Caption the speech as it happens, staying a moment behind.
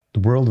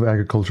The world of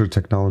agriculture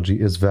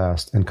technology is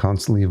vast and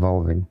constantly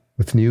evolving,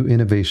 with new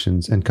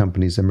innovations and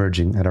companies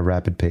emerging at a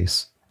rapid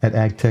pace. At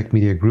AgTech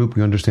Media Group,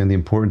 we understand the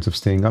importance of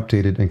staying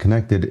updated and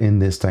connected in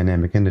this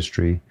dynamic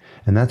industry,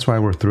 and that's why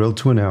we're thrilled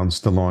to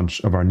announce the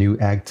launch of our new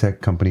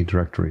AgTech Company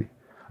Directory,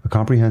 a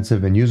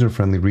comprehensive and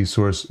user-friendly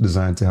resource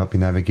designed to help you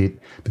navigate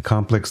the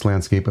complex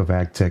landscape of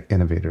AgTech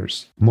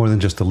innovators. More than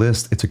just a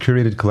list, it's a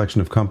curated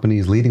collection of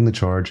companies leading the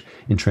charge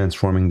in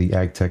transforming the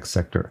AgTech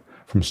sector.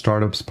 From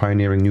startups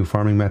pioneering new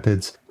farming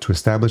methods to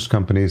established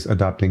companies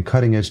adopting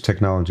cutting-edge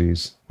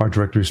technologies, our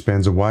directory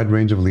spans a wide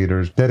range of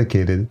leaders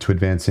dedicated to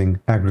advancing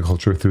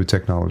agriculture through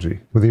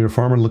technology. Whether you're a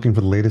farmer looking for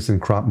the latest in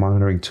crop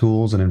monitoring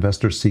tools, an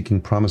investor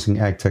seeking promising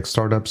agtech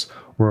startups,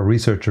 or a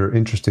researcher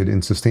interested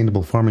in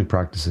sustainable farming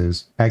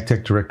practices,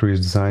 AgTech Directory is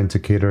designed to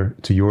cater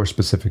to your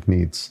specific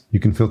needs. You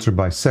can filter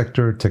by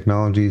sector,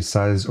 technology,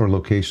 size, or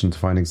location to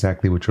find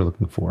exactly what you're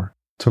looking for.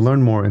 To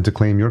learn more and to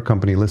claim your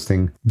company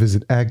listing,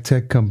 visit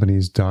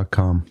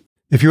agtechcompanies.com.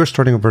 If you are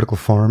starting a vertical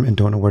farm and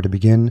don't know where to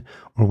begin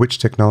or which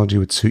technology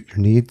would suit your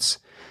needs,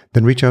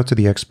 then reach out to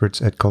the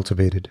experts at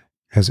Cultivated.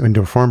 As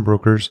indoor farm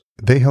brokers,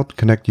 they help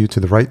connect you to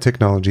the right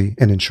technology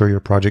and ensure your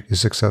project is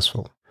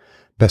successful.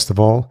 Best of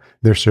all,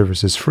 their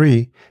service is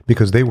free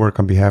because they work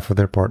on behalf of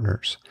their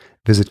partners.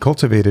 Visit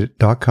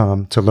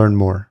cultivated.com to learn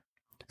more.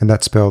 And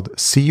that's spelled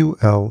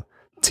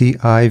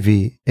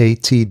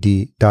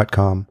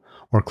cultivatd.com.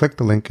 or click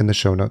the link in the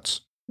show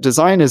notes.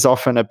 Design is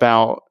often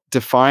about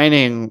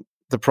defining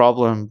the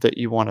problem that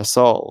you want to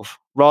solve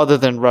rather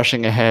than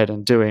rushing ahead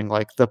and doing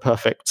like the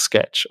perfect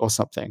sketch or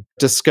something.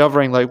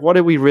 Discovering like, what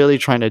are we really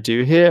trying to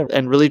do here?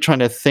 And really trying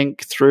to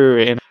think through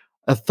in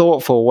a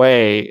thoughtful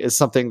way is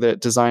something that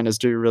designers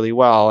do really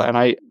well. And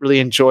I really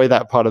enjoy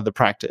that part of the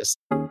practice.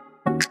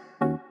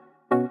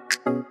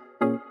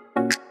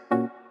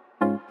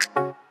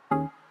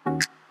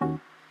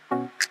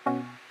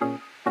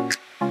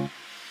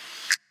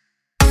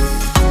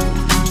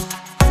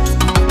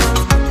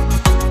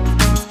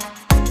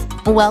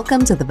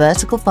 Welcome to the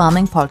Vertical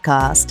Farming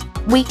Podcast,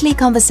 weekly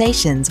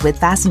conversations with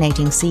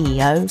fascinating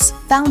CEOs,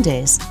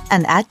 founders,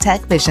 and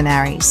AgTech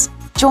visionaries.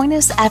 Join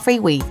us every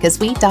week as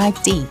we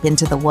dive deep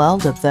into the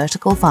world of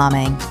vertical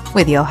farming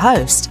with your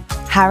host,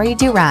 Harry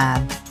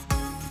Duran.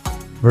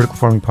 Vertical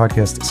Farming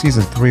Podcast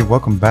Season 3,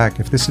 welcome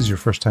back. If this is your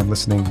first time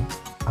listening,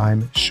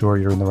 I'm sure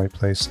you're in the right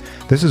place.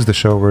 This is the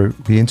show where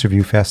we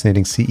interview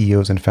fascinating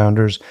CEOs and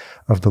founders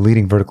of the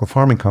leading vertical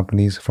farming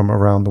companies from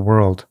around the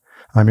world.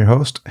 I'm your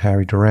host,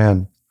 Harry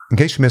Duran. In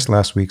case you missed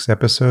last week's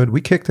episode,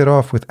 we kicked it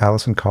off with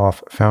Alison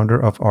Koff, founder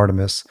of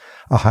Artemis,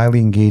 a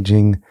highly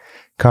engaging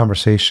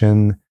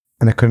conversation,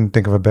 and I couldn't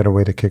think of a better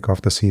way to kick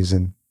off the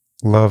season.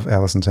 Love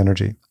Alison's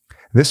energy.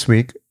 This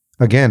week,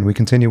 again, we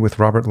continue with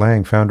Robert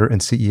Lang, founder and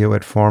CEO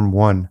at Farm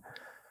One.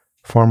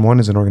 Farm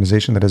One is an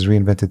organization that has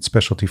reinvented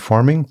specialty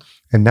farming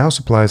and now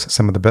supplies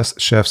some of the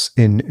best chefs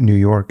in New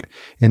York.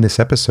 In this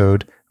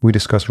episode, we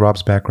discuss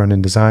Rob's background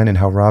in design and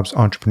how Rob's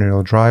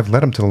entrepreneurial drive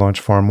led him to launch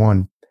Farm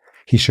One.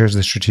 He shares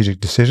the strategic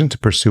decision to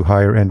pursue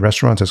higher-end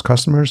restaurants as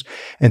customers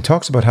and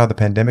talks about how the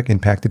pandemic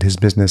impacted his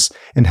business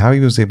and how he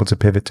was able to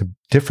pivot to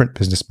different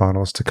business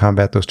models to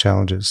combat those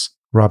challenges.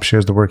 Rob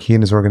shares the work he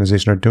and his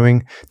organization are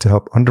doing to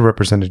help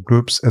underrepresented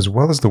groups, as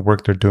well as the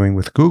work they're doing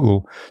with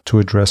Google to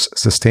address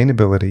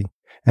sustainability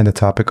and the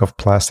topic of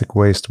plastic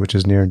waste, which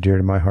is near and dear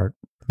to my heart.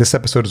 This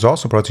episode is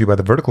also brought to you by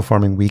the Vertical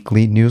Farming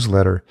Weekly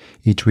newsletter.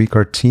 Each week,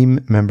 our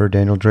team member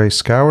Daniel Dre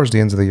scours the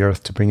ends of the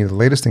earth to bring you the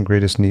latest and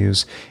greatest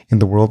news in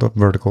the world of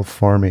vertical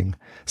farming.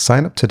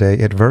 Sign up today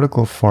at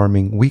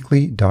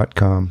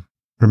verticalfarmingweekly.com.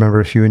 Remember,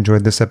 if you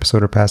enjoyed this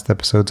episode or past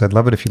episodes, I'd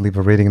love it if you leave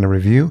a rating and a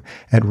review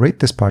at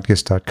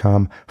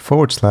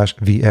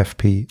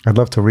ratethispodcast.com/VFP. I'd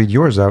love to read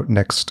yours out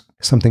next.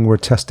 Something we're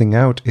testing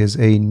out is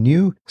a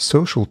new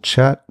social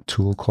chat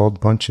tool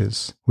called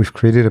Bunches. We've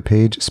created a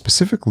page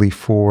specifically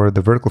for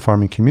the vertical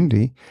farming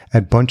community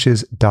at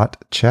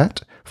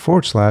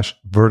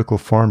bunches.chat/vertical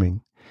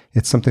farming.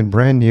 It's something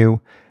brand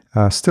new,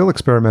 still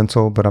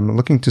experimental, but I'm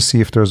looking to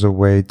see if there's a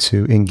way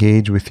to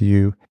engage with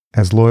you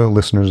as loyal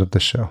listeners of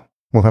the show.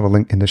 We'll have a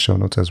link in the show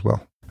notes as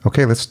well.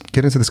 Okay, let's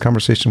get into this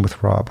conversation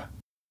with Rob.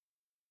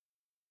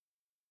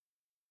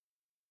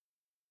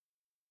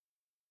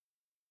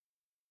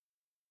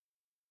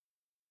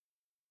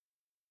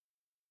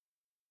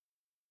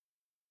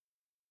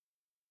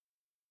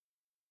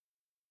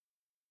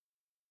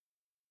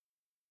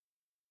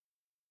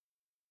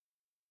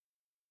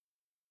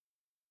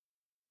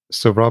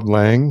 So Rob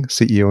Lang,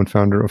 CEO and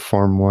founder of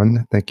Farm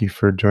One, thank you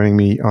for joining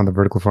me on the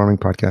Vertical Farming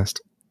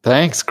Podcast.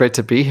 Thanks. Great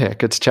to be here.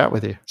 Good to chat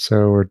with you.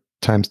 So we're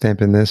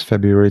timestamping this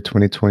February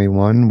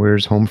 2021.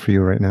 Where's home for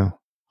you right now?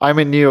 I'm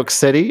in New York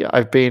City.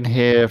 I've been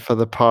here for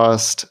the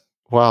past,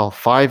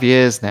 5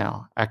 years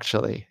now,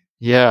 actually.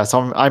 Yeah,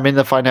 so I'm in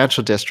the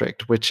financial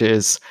district, which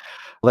is,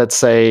 let's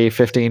say,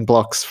 15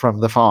 blocks from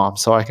the farm.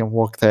 So I can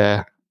walk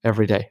there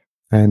every day.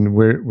 And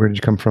where did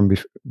you come from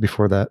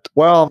before that?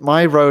 Well,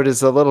 my road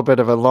is a little bit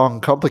of a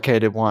long,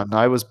 complicated one.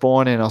 I was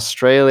born in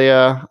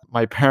Australia.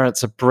 My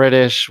parents are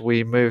British.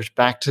 We moved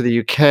back to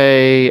the UK,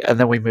 and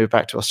then we moved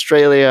back to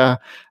Australia,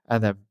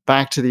 and then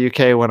back to the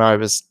UK when I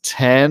was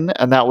 10.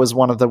 And that was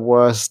one of the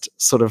worst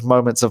sort of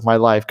moments of my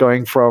life,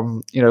 going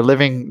from,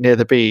 living near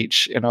the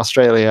beach in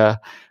Australia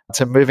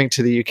to moving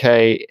to the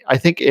UK, I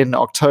think in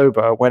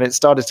October, when it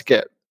started to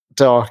get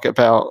dark it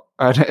felt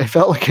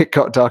like it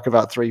got dark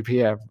about 3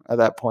 p.m. at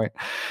that point.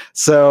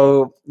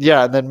 So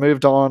yeah, and then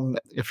moved on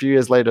a few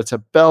years later to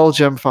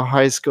Belgium for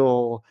high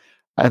school,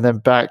 and then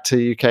back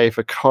to UK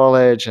for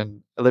college,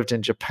 and I lived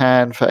in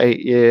Japan for 8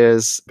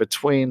 years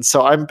between.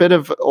 So I'm a bit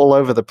of all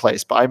over the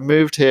place, but I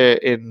moved here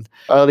in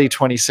early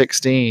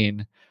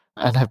 2016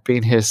 and have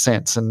been here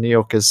since, and New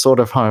York is sort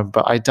of home,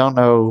 but I don't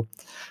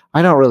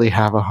really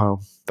have a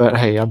home, but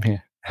hey, I'm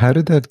here. How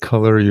did that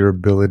color your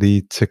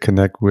ability to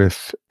connect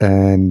with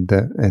and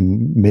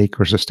make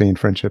or sustain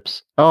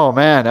friendships? Oh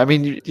man, I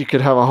mean, you could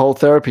have a whole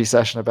therapy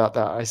session about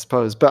that, I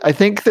suppose. But I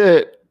think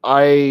that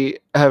I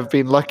have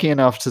been lucky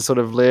enough to sort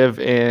of live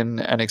in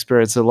and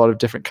experience a lot of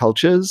different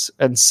cultures.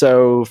 And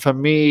so for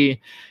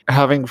me,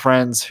 having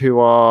friends who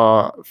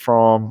are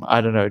from, I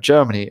don't know,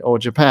 Germany or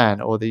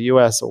Japan or the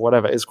US or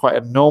whatever is quite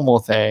a normal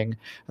thing.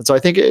 And so I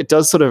think it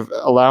does sort of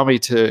allow me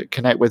to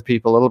connect with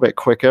people a little bit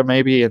quicker,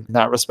 maybe in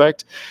that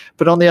respect.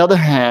 But on the other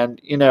hand,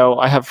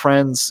 I have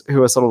friends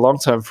who are sort of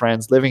long-term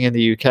friends living in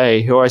the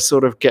UK who I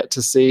sort of get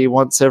to see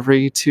once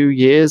every 2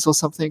 years or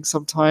something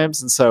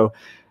sometimes. And so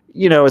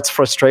it's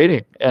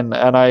frustrating. And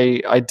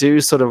I do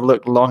sort of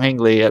look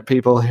longingly at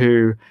people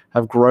who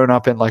have grown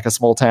up in like a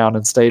small town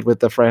and stayed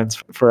with their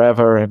friends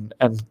forever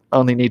and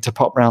only need to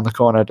pop around the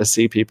corner to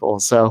see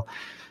people. So,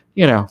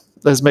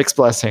 there's mixed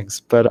blessings,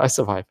 but I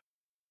survive.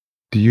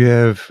 Do you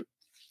have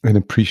an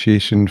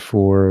appreciation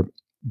for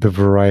the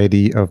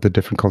variety of the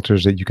different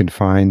cultures that you can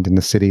find in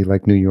a city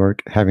like New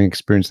York, having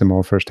experienced them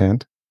all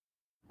firsthand?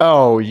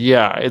 Oh,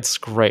 yeah, it's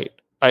great.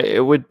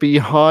 It would be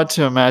hard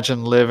to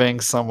imagine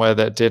living somewhere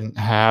that didn't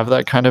have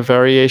that kind of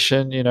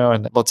variation,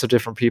 and lots of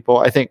different people.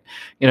 I think,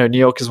 New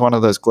York is one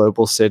of those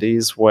global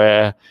cities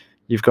where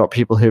you've got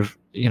people who've,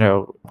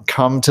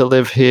 come to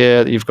live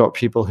here. You've got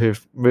people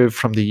who've moved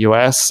from the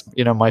US.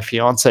 My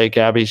fiance,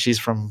 Gabby, she's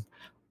from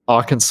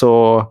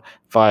Arkansas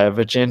via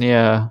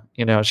Virginia.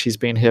 She's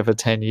been here for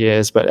 10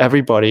 years, but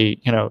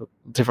everybody,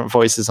 different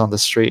voices on the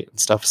street and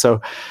stuff.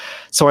 So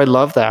I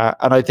love that.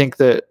 And I think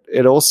that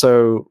it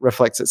also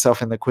reflects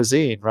itself in the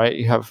cuisine, right?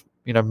 You have,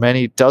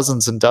 many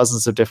dozens and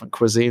dozens of different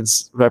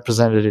cuisines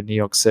represented in New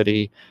York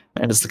City.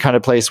 And it's the kind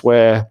of place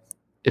where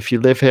if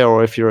you live here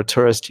or if you're a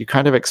tourist, you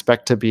kind of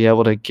expect to be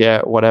able to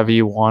get whatever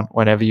you want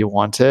whenever you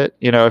want it.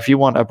 If you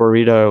want a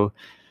burrito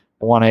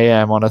 1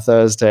 a.m. on a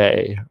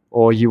Thursday,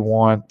 or you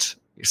want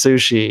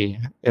sushi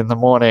in the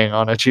morning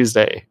on a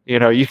Tuesday,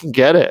 you can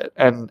get it.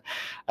 And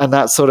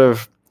that sort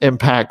of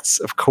impacts,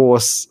 of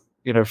course,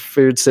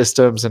 food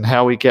systems and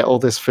how we get all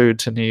this food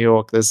to New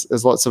York.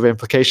 There's lots of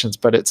implications,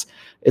 but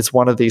it's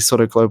one of these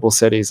sort of global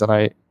cities. And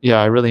I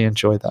really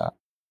enjoy that.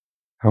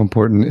 How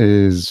important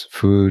is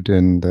food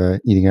and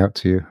eating out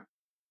to you?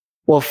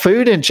 Well,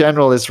 food in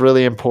general is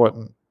really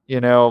important.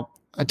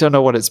 I don't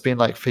know what it's been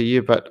like for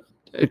you, but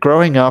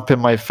growing up in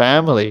my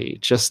family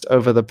just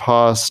over the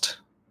past,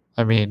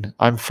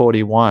 I'm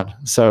 41.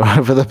 So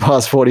over the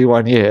past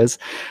 41 years,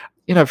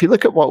 if you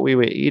look at what we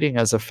were eating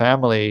as a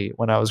family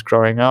when I was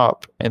growing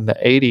up in the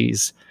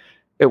 80s,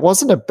 it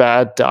wasn't a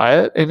bad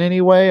diet in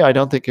any way. I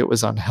don't think it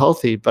was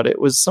unhealthy, but it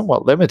was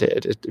somewhat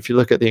limited if you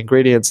look at the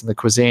ingredients and the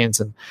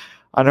cuisines. And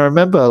I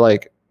remember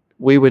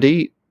we would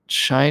eat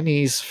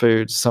Chinese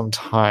food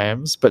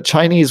sometimes, but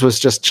Chinese was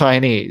just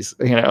Chinese.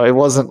 It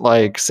wasn't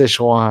like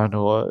Sichuan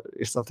or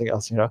something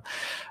else,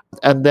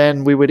 And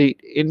then we would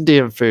eat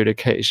Indian food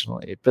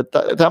occasionally, but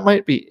that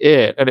might be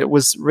it. And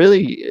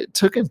it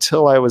took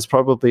until I was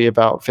probably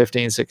about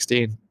 15,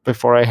 16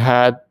 before I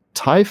had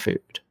Thai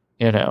food,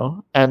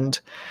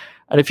 And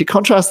if you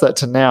contrast that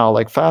to now,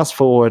 like fast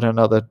forward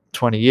another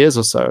 20 years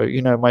or so,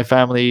 my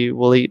family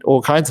will eat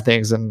all kinds of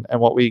things. And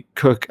what we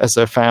cook as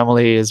a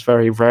family is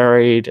very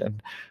varied.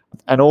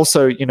 And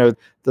also,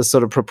 the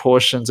sort of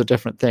proportions of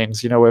different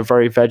things. We're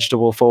very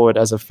vegetable forward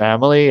as a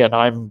family, and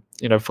I'm,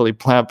 fully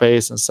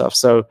plant-based and stuff.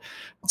 So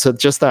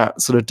just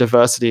that sort of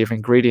diversity of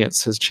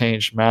ingredients has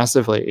changed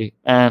massively.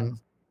 And,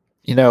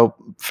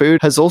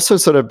 food has also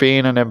sort of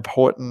been an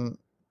important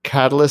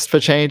catalyst for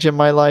change in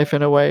my life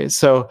in a way.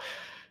 So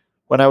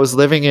when I was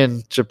living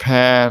in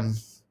Japan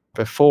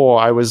before,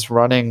 I was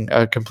running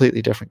a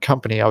completely different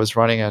company. I was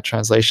running a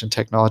translation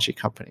technology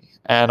company.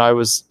 And I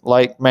was,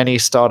 like many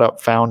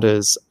startup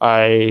founders,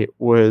 I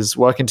was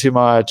working too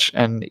much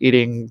and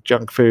eating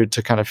junk food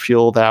to kind of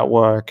fuel that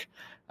work.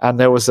 And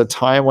there was a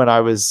time when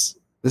this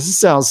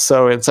sounds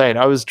so insane,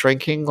 I was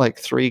drinking like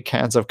 3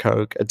 cans of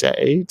Coke a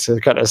day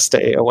to kind of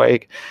stay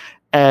awake.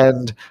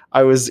 And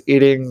I was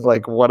eating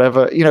like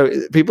whatever,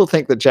 people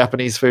think that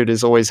Japanese food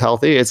is always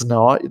healthy. It's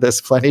not.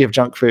 There's plenty of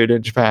junk food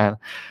in Japan.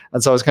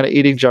 And so I was kind of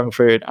eating junk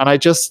food. And I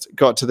just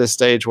got to this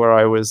stage where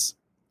I was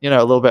a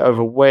little bit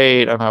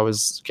overweight, and I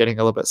was getting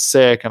a little bit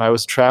sick, and I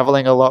was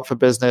traveling a lot for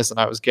business, and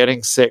I was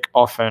getting sick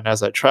often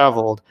as I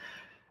traveled.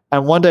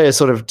 And one day I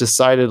sort of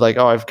decided like,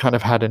 oh, I've kind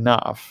of had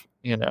enough,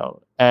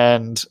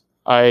 and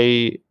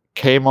I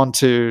came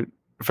onto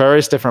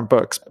various different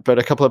books, but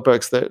a couple of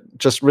books that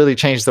just really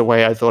changed the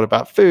way I thought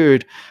about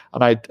food.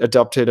 And I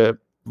adopted a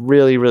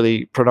really,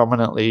 really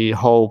predominantly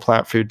whole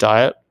plant food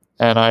diet.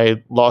 And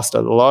I lost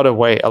a lot of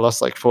weight. I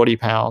lost like 40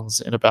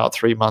 pounds in about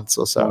 3 months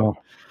or so. Wow.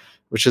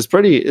 Which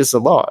is a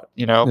lot,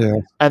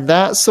 Yeah. And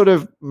that sort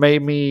of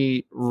made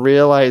me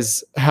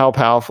realize how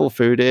powerful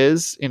food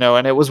is,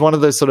 and it was one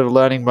of those sort of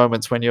learning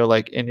moments when you're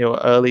like in your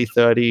early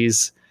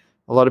 30s.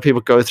 A lot of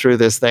people go through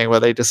this thing where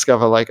they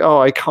discover like,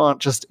 oh, I can't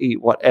just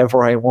eat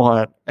whatever I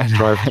want. And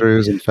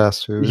Drive-thrus and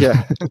fast food.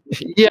 Yeah.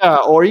 Yeah.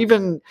 Or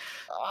even,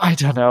 I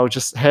don't know,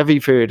 just heavy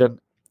food.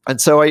 And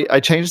so I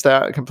changed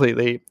that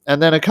completely.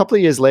 And then a couple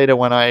of years later,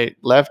 when I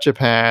left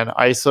Japan,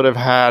 I sort of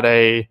had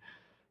a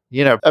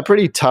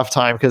pretty tough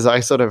time because I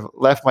sort of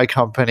left my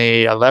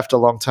company. I left a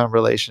long-term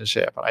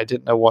relationship and I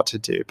didn't know what to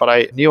do, but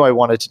I knew I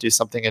wanted to do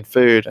something in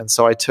food. And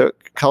so I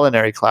took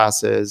culinary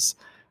classes,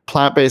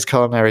 plant-based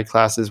culinary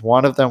classes.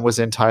 One of them was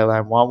in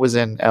Thailand, one was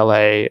in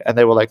LA, and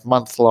they were like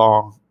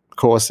month-long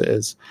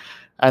courses.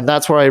 And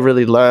that's where I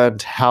really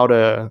learned how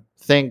to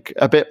think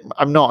a bit.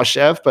 I'm not a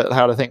chef, but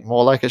how to think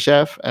more like a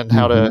chef and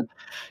how to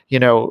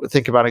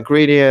think about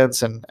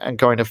ingredients and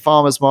going to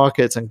farmers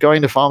markets. And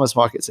going to farmers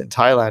markets in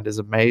Thailand is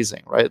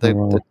amazing, right?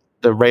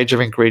 The range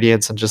of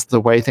ingredients and just the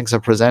way things are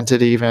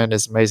presented even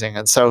is amazing.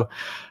 And so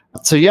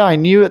yeah, I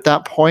knew at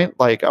that point,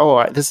 like,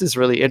 oh, this is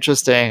really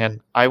interesting and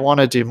I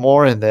want to do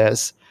more in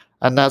this.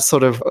 And that's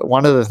sort of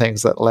one of the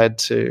things that led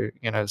to,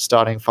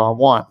 starting Farm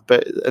One.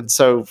 And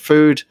so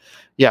food,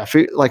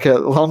 like a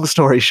long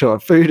story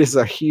short, food is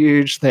a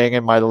huge thing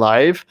in my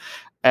life.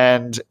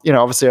 And,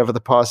 obviously over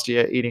the past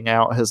year, eating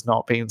out has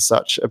not been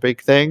such a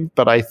big thing,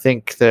 but I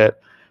think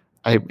that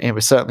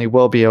it certainly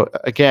will be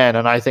again.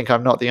 And I think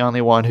I'm not the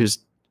only one who's,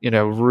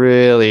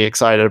 really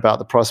excited about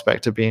the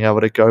prospect of being able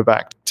to go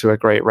back to a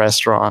great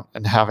restaurant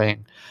and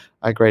having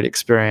a great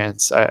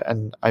experience.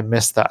 And I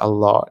miss that a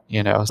lot,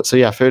 So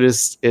yeah, food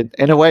is,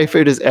 in a way,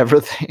 food is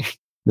everything.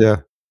 Yeah.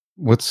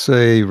 What's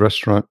a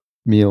restaurant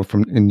meal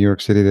in New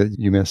York City that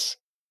you miss?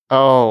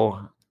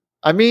 Oh,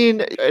 I mean,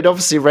 it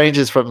obviously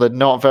ranges from the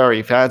not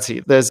very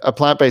fancy. There's a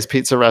plant-based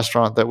pizza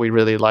restaurant that we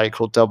really like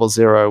called Double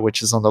Zero,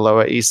 which is on the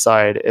Lower East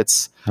Side.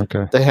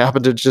 They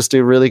happen to just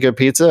do really good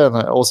pizza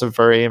and also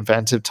very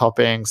inventive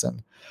toppings.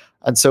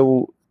 And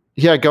so,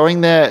 yeah, going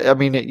there, I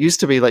mean, it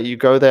used to be like you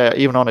go there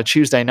even on a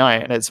Tuesday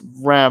night and it's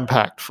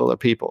ram-packed full of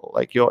people,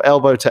 like you're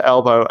elbow to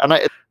elbow. And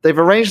they've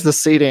arranged the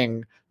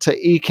seating to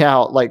eke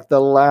out like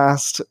the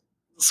last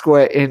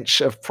square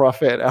inch of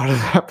profit out of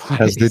that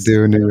place. As they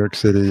do in New York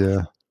City,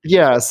 yeah.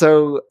 Yeah.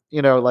 So,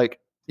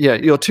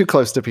 you're too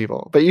close to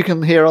people, but you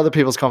can hear other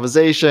people's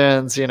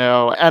conversations,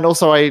 and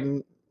also I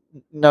don't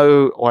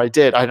know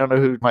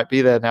who might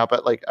be there now,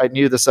 but like I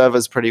knew the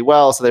servers pretty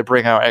well. So they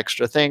bring out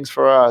extra things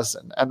for us.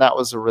 And that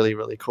was a really,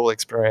 really cool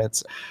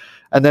experience.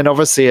 And then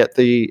obviously at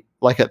the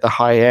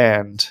high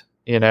end,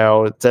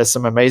 there's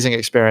some amazing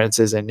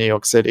experiences in New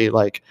York City,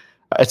 like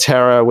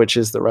Atera, which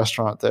is the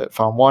restaurant that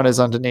Farm One is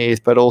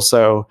underneath, but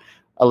also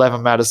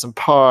 11 Madison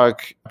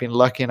Park, I've been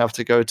lucky enough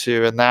to go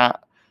to. And that,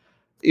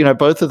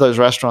 both of those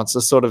restaurants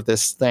are sort of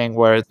this thing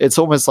where it's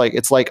almost like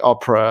it's like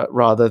opera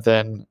rather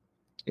than,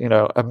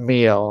 a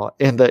meal,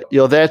 in that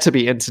you're there to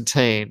be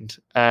entertained.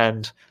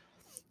 And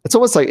it's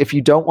almost like if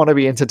you don't want to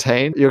be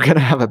entertained, you're going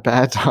to have a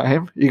bad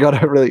time. You got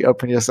to really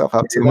open yourself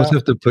up to that. You almost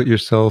have to put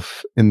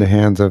yourself in the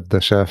hands of the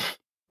chef.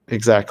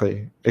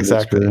 Exactly.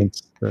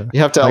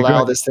 You have to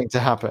allow this thing to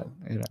happen.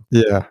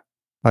 Yeah.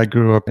 I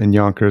grew up in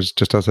Yonkers,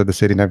 just outside the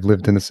city, and I've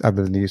lived in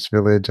the East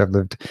Village. I've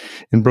lived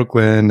in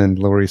Brooklyn and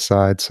Lower East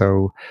Side.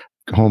 So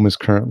home is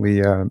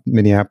currently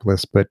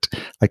Minneapolis, but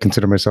I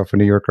consider myself a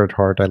New Yorker at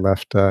heart. I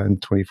left in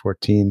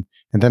 2014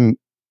 and then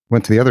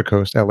went to the other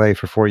coast, LA,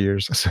 for 4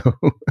 years. So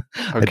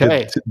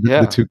okay.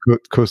 the two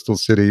coastal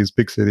cities,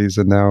 big cities,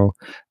 and now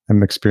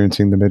I'm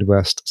experiencing the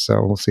Midwest.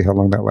 So we'll see how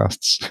long that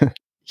lasts.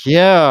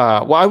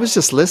 Yeah. Well, I was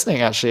just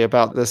listening actually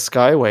about the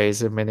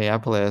Skyways in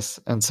Minneapolis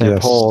and St.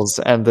 Paul's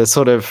and the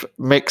sort of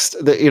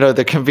mixed,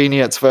 the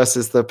convenience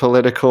versus the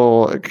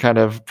political kind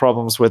of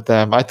problems with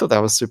them. I thought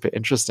that was super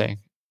interesting.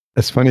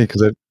 It's funny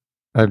because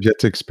I've yet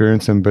to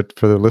experience them, but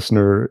for the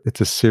listener,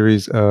 it's a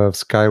series of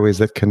Skyways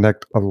that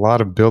connect a lot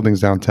of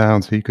buildings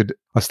downtown. So you could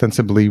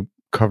ostensibly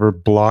cover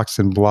blocks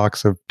and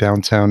blocks of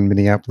downtown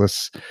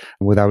Minneapolis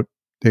without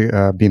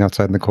being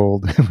outside in the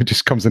cold, which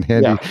just comes in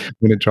handy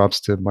when it drops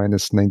to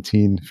minus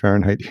 19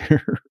 Fahrenheit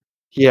here.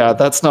 Yeah,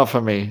 that's not for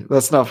me.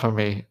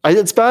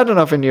 It's bad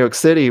enough in New York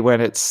City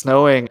when it's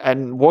snowing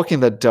and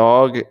walking the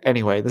dog.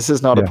 Anyway, this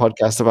is not a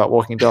podcast about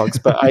walking dogs,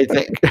 but I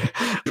think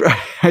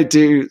I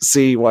do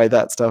see why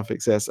that stuff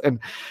exists. And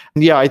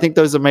yeah, I think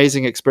those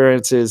amazing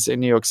experiences in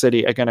New York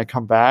City are going to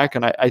come back.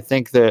 And I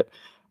think that,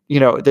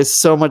 there's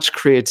so much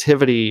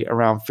creativity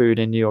around food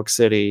in New York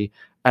City.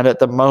 And at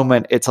the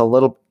moment, it's a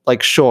little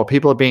like, sure,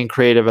 people are being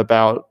creative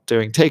about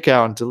doing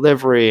takeout and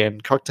delivery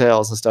and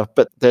cocktails and stuff,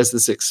 but there's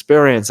this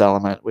experience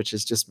element, which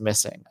is just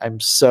missing. I'm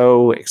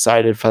so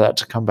excited for that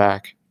to come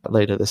back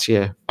later this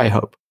year, I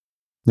hope.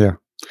 Yeah.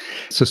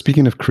 So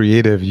speaking of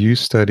creative, you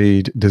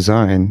studied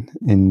design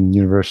in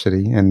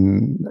university.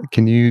 And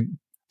can you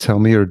tell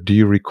me, or do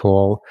you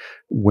recall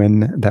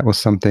when that was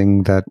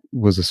something that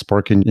was a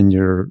spark in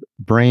your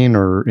brain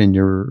or in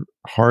your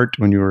heart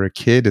when you were a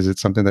kid? Is it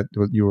something that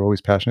you were always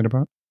passionate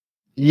about?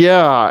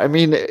 Yeah, I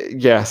mean,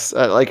 yes.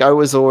 Like, I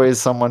was always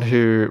someone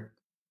who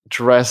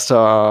dressed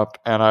up,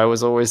 and I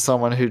was always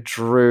someone who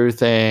drew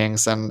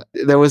things. And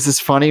there was this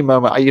funny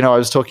moment, I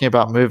was talking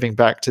about moving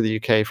back to the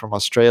UK from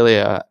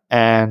Australia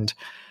and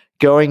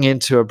going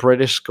into a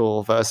British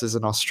school versus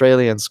an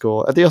Australian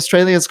school. At the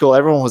Australian school,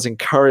 everyone was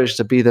encouraged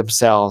to be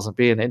themselves and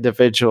be an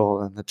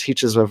individual, and the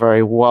teachers were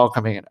very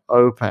welcoming and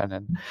open.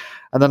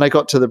 And then I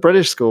got to the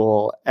British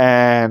school,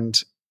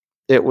 and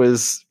it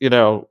was,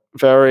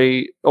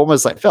 very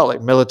almost like felt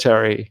like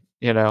military,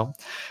 And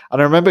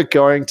I remember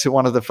going to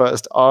one of the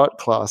first art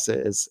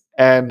classes,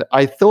 and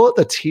I thought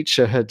the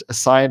teacher had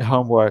assigned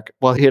homework.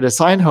 Well, he had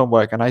assigned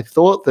homework, and I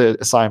thought the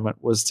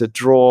assignment was to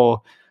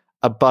draw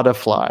a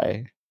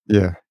butterfly.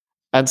 Yeah.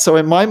 And so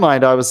in my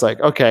mind, I was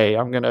like, okay,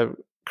 I'm going to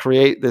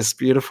create this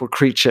beautiful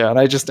creature. And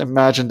I just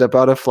imagined a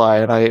butterfly,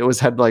 and it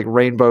had like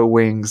rainbow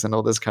wings and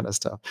all this kind of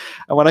stuff.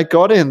 And when I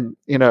got in,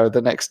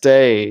 the next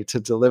day to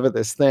deliver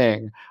this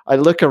thing, I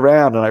look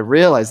around and I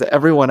realize that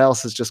everyone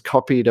else has just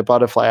copied a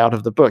butterfly out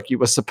of the book. You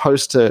were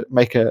supposed to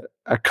make a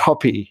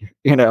copy,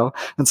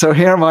 And so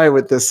here am I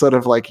with this sort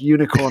of like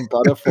unicorn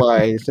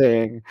butterfly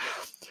thing.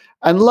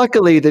 And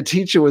luckily, the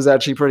teacher was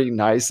actually pretty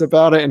nice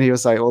about it. And he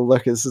was like, well,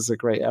 look, this is a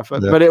great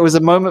effort. Yeah. But it was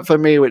a moment for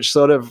me which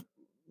sort of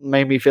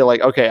made me feel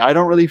like, okay, I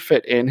don't really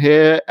fit in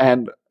here.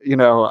 And,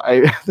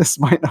 this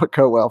might not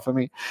go well for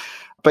me.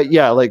 But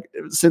yeah, like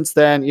since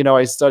then,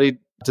 I studied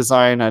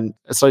design and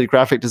I studied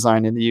graphic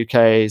design in the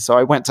UK. So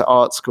I went to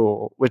art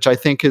school, which I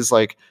think is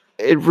like,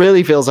 it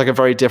really feels like a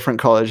very different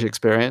college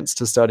experience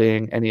to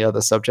studying any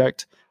other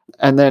subject.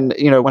 And then,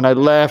 when I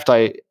left,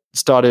 I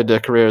started a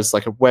career as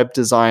like a web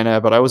designer,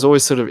 but I was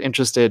always sort of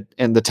interested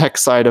in the tech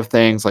side of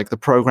things, like the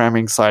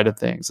programming side of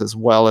things, as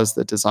well as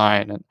the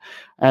design.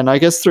 And I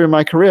guess through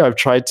my career, I've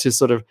tried to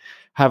sort of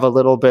have a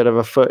little bit of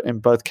a foot in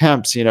both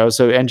camps,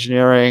 so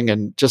engineering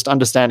and just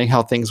understanding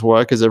how things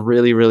work is a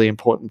really, really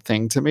important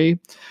thing to me.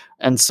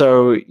 And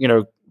so,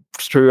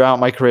 throughout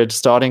my career,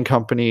 starting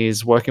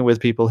companies, working with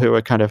people who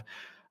are kind of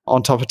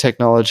on top of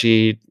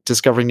technology,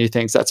 discovering new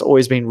things, that's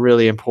always been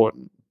really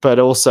important. But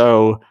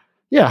also,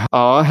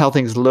 how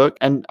things look.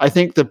 And I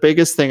think the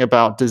biggest thing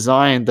about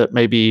design that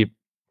maybe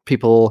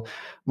people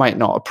might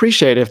not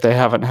appreciate if they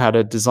haven't had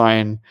a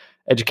design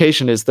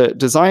education is that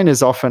design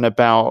is often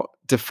about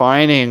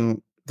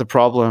defining the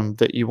problem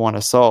that you want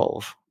to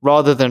solve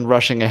rather than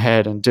rushing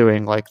ahead and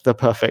doing like the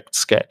perfect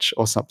sketch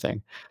or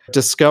something.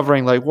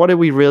 Discovering like, what are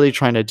we really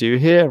trying to do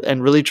here?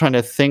 And really trying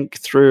to think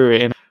through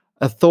in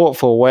a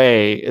thoughtful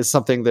way is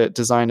something that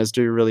designers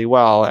do really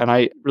well. And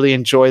I really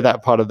enjoy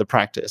that part of the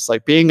practice,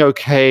 like being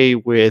okay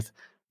with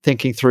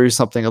thinking through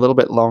something a little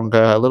bit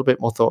longer, a little bit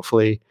more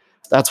thoughtfully.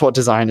 That's what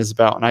design is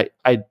about. And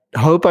I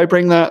hope I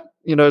bring that,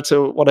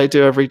 to what I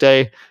do every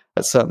day.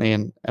 That's certainly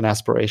an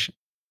aspiration.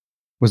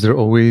 Was there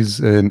always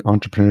an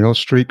entrepreneurial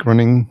streak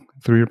running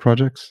through your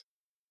projects?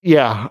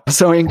 Yeah.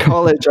 So in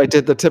college, I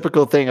did the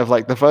typical thing of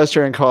like the first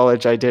year in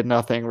college, I did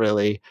nothing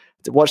really.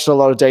 Watched a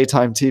lot of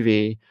daytime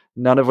TV,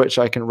 none of which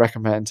I can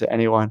recommend to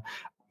anyone.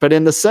 But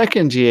in the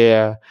second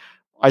year,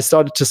 I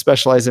started to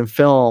specialize in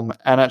film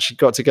and actually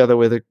got together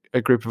with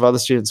a group of other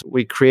students.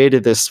 We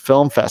created this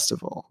film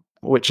festival,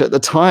 which at the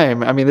time,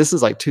 this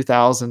is like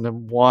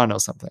 2001 or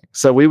something.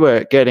 So we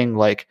were getting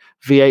like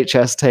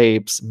VHS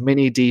tapes,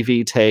 mini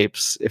DV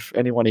tapes, if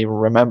anyone even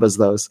remembers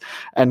those,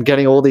 and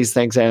getting all these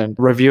things in and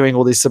reviewing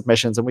all these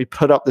submissions. And we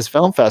put up this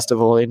film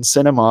festival in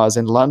cinemas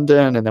in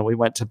London. And then we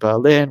went to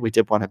Berlin. We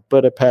did one in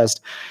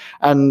Budapest.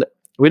 And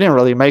we didn't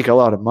really make a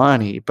lot of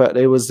money, but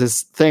it was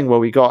this thing where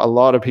we got a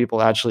lot of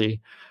people actually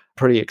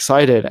pretty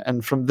excited.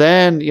 And from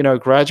then,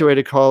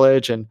 graduated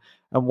college, and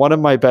one of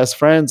my best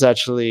friends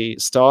actually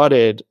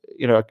started,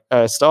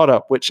 a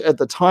startup, which at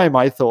the time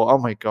I thought, oh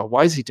my God,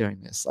 why is he doing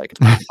this? Like,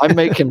 I'm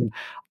making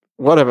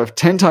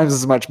 10 times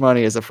as much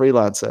money as a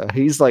freelancer.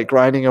 He's like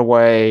grinding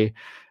away,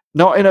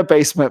 not in a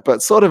basement,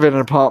 but sort of in an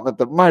apartment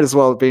that might as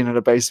well have been in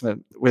a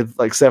basement with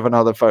like 7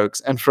 other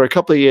folks. And for a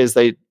couple of years,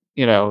 they,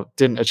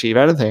 didn't achieve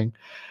anything.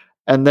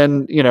 And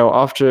then,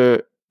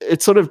 after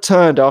it sort of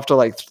turned after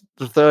like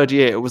the third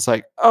year, it was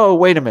like, oh,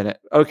 wait a minute.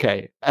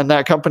 Okay. And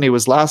that company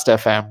was Last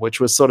FM, which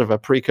was sort of a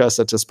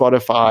precursor to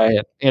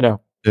Spotify and,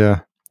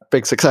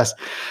 big success.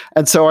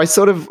 And so I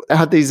sort of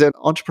had these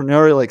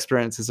entrepreneurial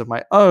experiences of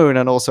my own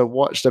and also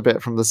watched a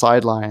bit from the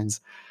sidelines.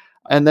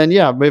 And then,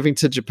 moving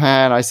to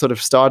Japan, I sort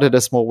of started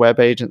a small web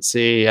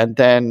agency. And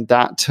then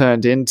that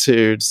turned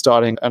into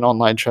starting an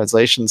online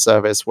translation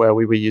service where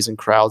we were using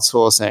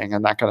crowdsourcing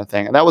and that kind of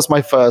thing. And that was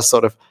my first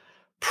sort of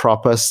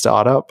proper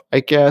startup, I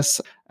guess.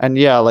 And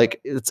yeah, like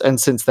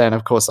and since then,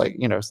 of course, like,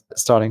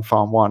 starting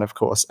Farm One, of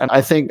course. And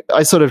I think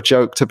I sort of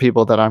joke to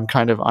people that I'm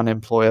kind of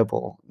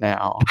unemployable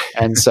now.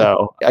 And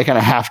so I kind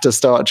of have to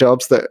start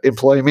jobs that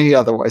employ me.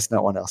 Otherwise,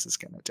 no one else is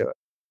going to do it.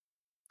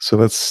 So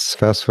let's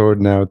fast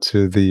forward now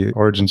to the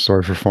origin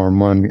story for Farm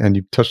One. And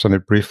you touched on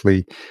it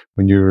briefly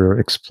when you were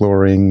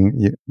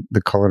exploring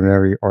the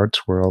culinary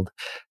arts world.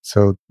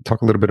 So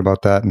talk a little bit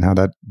about that and how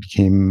that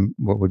became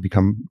what would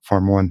become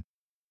Farm One.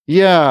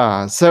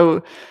 Yeah.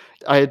 So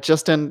I had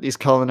just done these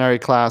culinary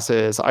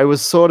classes. I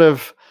was sort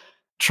of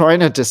trying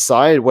to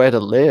decide where to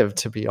live,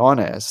 to be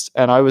honest.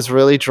 And I was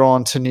really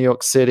drawn to New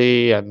York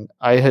City, and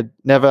I had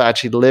never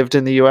actually lived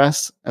in the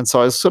US. And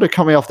so I was sort of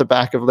coming off the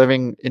back of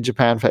living in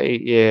Japan for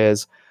 8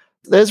 years.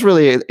 There's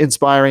really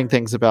inspiring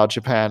things about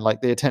Japan,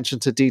 like the attention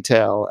to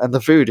detail, and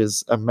the food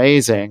is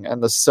amazing,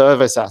 and the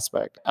service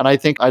aspect. And I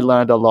think I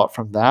learned a lot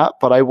from that,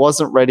 but I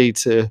wasn't ready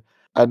to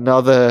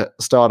another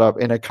startup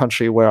in a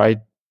country where I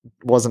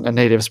wasn't a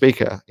native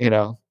speaker.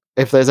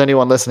 If there's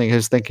anyone listening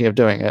who's thinking of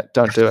doing it,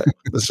 don't do it.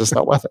 It's just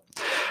not worth it.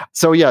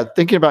 So yeah,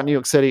 thinking about New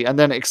York City, and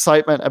then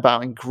excitement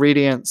about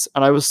ingredients.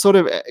 And I was sort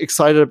of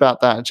excited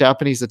about that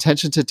Japanese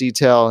attention to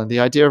detail and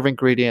the idea of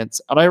ingredients.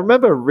 And I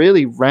remember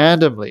really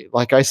randomly,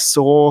 like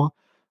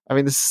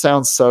this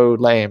sounds so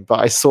lame,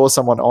 but I saw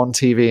someone on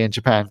TV in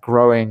Japan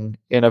growing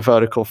in a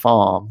vertical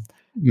farm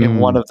in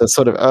one of the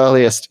sort of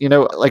earliest,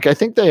 I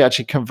think they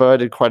actually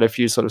converted quite a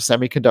few sort of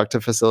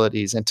semiconductor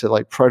facilities into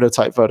like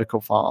prototype vertical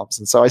farms.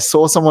 And so I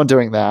saw someone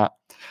doing that.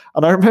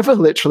 And I remember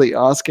literally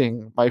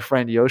asking my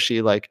friend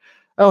Yoshi, like,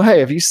 oh, hey,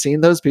 have you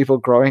seen those people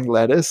growing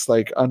lettuce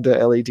like under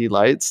LED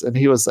lights? And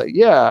he was like,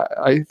 yeah,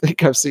 I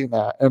think I've seen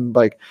that.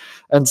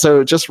 And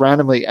so just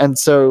randomly.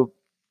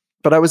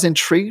 But I was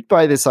intrigued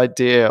by this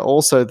idea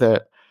also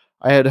that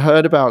I had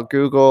heard about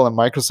Google and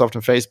Microsoft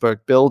and Facebook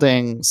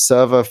building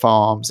server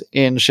farms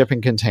in shipping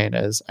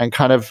containers and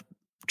kind of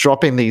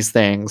dropping these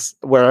things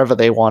wherever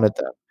they wanted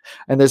them.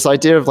 And this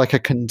idea of like a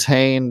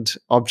contained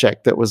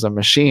object that was a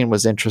machine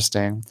was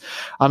interesting.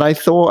 And I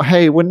thought,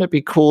 hey, wouldn't it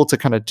be cool to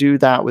kind of do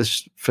that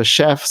for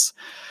chefs?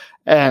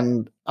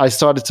 And I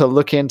started to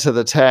look into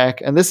the tech.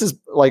 And this is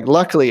like,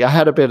 luckily, I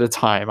had a bit of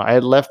time. I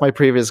had left my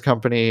previous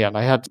company and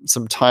I had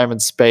some time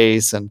and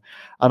space. And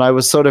I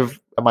was sort of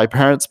at my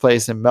parents'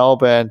 place in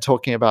Melbourne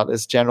talking about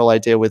this general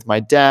idea with my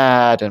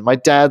dad. And my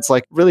dad's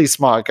like really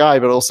smart guy,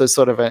 but also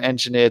sort of an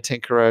engineer,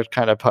 tinkerer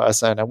kind of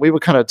person. And we were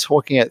kind of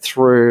talking it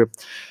through.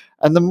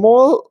 And the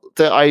more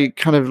that I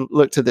kind of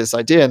looked at this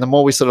idea and the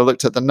more we sort of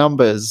looked at the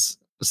numbers,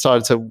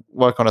 started to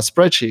work on a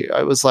spreadsheet,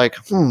 I was like,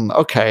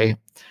 okay,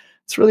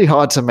 it's really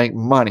hard to make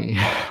money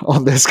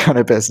on this kind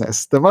of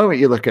business. The moment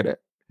you look at it,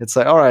 it's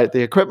like, all right,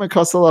 the equipment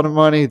costs a lot of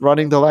money,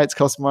 running the lights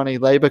costs money,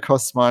 labor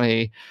costs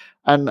money.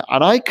 And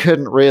I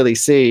couldn't really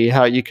see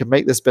how you can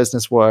make this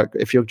business work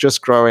if you're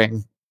just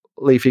growing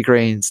leafy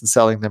greens and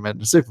selling them in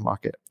a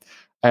supermarket.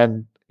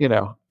 And,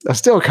 I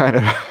still kind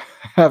of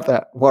have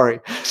that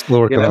worry.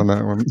 Still working on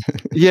that one.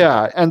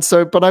 Yeah. And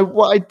so, but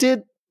what I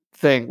did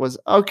think was,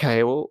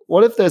 okay, well,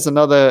 what if there's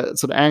another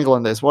sort of angle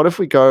in this? What if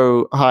we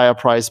go higher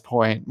price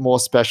point, more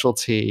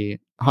specialty,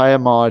 higher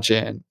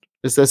margin?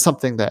 Is there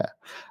something there?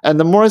 And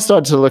the more I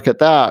started to look at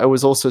that, I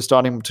was also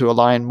starting to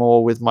align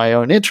more with my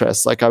own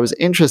interests. Like I was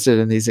interested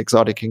in these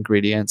exotic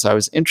ingredients. I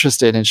was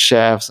interested in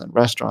chefs and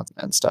restaurants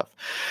and stuff.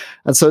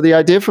 And so the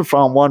idea for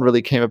Farm One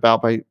really came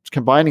about by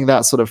combining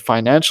that sort of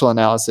financial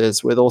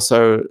analysis with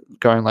also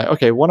going like,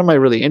 okay, what am I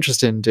really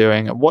interested in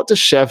doing? And what do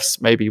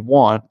chefs maybe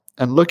want?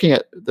 And looking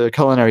at the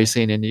culinary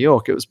scene in New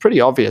York, it was pretty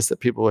obvious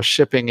that people were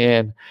shipping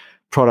in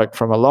product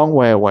from a long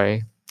way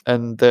away,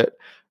 and that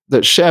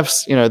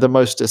chefs, the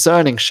most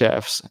discerning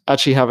chefs,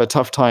 actually have a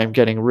tough time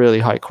getting really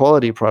high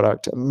quality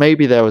product.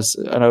 Maybe there was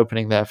an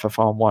opening there for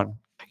Farm One.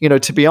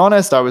 To be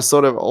honest, I was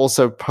sort of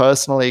also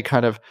personally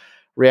kind of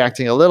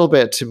reacting a little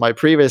bit to my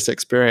previous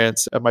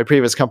experience at my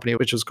previous company,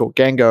 which was called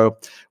Gengo,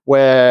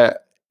 where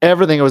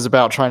everything was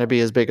about trying to be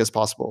as big as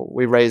possible.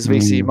 We raised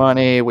VC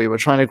money. We were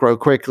trying to grow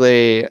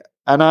quickly.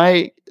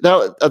 And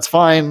that's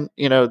fine,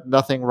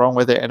 nothing wrong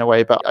with it in a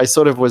way, but I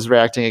sort of was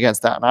reacting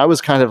against that. And I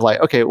was kind of like,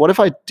 okay, what if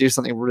I do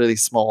something really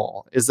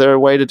small? Is there a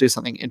way to do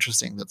something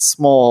interesting that's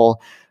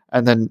small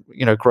and then,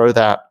 grow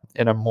that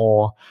in a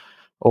more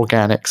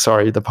organic,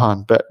 sorry, the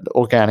pun, but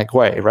organic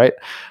way, right?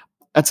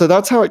 And so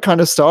that's how it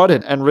kind of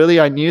started. And really,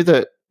 I knew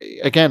that,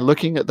 again,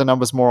 looking at the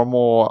numbers more and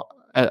more,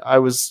 I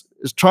was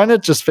trying to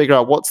just figure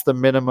out what's the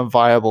minimum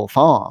viable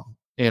farm,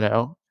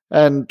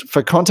 And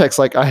for context,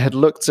 like I had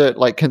looked at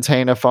like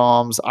container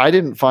farms. I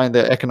didn't find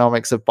the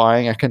economics of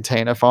buying a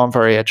container farm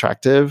very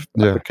attractive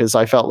because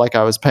I felt like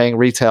I was paying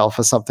retail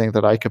for something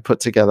that I could put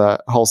together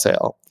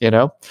wholesale,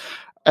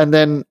 And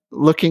then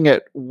looking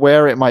at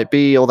where it might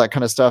be, all that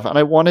kind of stuff. And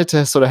I wanted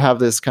to sort of have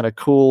this kind of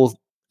cool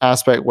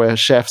aspect where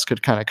chefs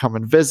could kind of come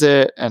and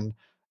visit and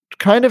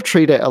kind of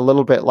treat it a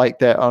little bit like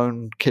their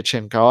own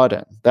kitchen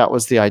garden. That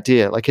was the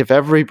idea. Like if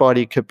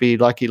everybody could be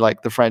lucky,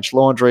 like the French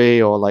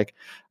Laundry or like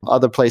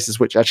other places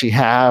which actually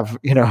have,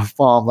 a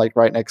farm like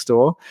right next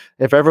door,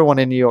 if everyone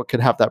in New York could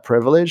have that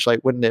privilege,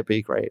 like wouldn't it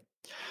be great?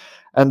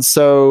 And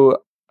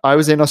so I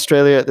was in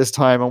Australia at this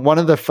time, and one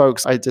of the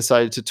folks I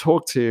decided to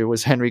talk to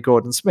was Henry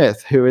Gordon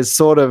Smith, who is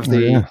sort of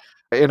I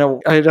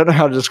don't know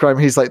how to describe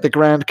him. He's like the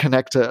grand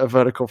connector of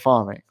vertical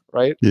farming,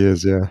 right? He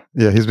is, yeah.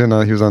 Yeah,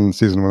 he was on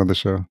season 1 of the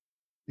show.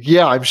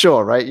 Yeah, I'm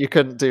sure, right? You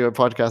couldn't do a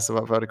podcast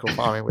about vertical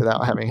farming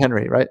without having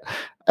Henry, right?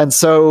 And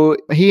so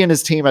he and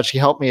his team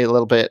actually helped me a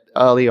little bit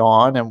early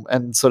on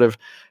and sort of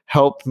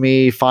helped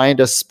me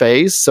find a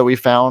space. So we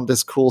found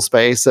this cool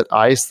space at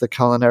ICE, the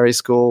culinary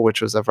school,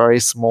 which was a very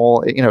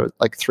small,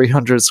 like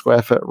 300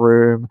 square foot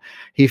room.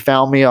 He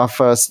found me our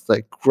first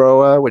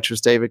grower, which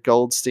was David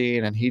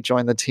Goldstein, and he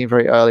joined the team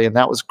very early. And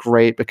that was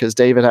great because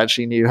David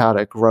actually knew how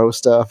to grow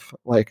stuff.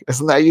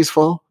 Isn't that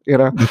useful?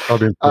 It's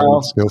probably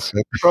important skill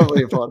set.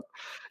 Probably important.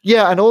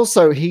 Yeah, and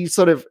also he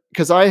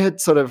because I had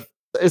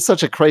it's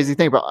such a crazy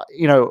thing, but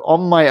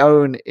on my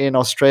own in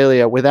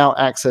Australia without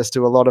access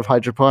to a lot of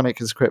hydroponic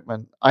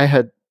equipment, I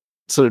had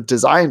sort of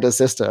designed a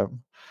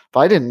system, but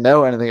I didn't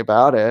know anything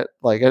about it.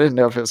 I didn't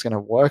know if it was going to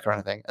work or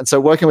anything. And so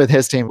working with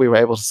his team, we were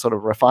able to sort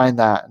of refine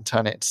that and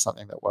turn it into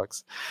something that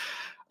works.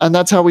 And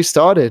that's how we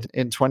started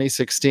in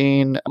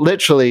 2016,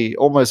 literally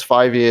almost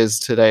 5 years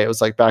today. It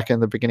was back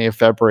in the beginning of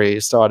February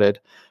started.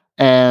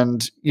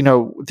 And,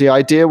 the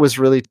idea was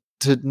really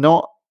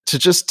to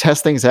just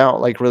test things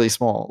out really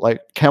small.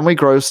 Can we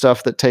grow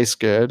stuff that tastes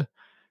good?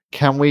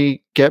 Can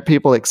we get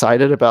people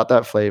excited about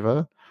that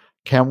flavor?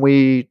 Can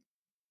we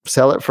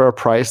sell it for a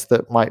price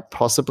that might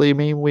possibly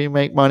mean we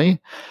make money?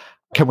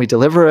 Can we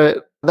deliver it?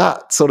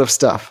 That sort of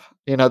stuff.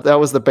 That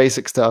was the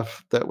basic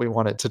stuff that we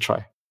wanted to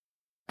try.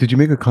 Did you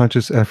make a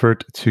conscious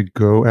effort to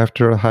go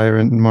after a higher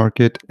end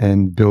market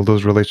and build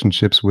those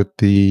relationships with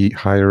the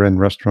higher end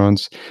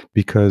restaurants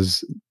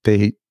because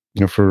they,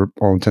 for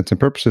all intents and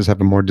purposes,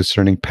 have a more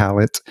discerning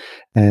palate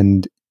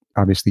and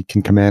obviously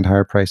can command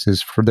higher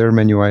prices for their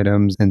menu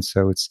items. And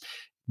so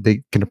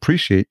they can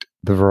appreciate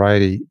the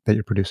variety that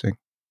you're producing.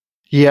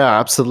 Yeah,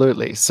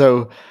 absolutely.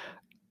 So,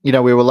 we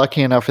were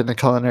lucky enough in the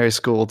culinary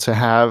school to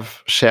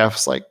have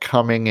chefs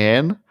coming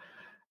in.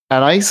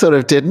 And I sort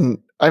of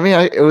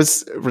it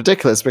was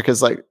ridiculous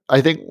because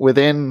I think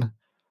within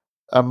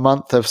a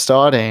month of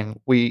starting,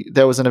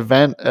 there was an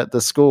event at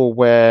the school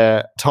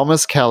where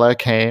Thomas Keller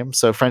came,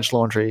 so French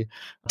Laundry,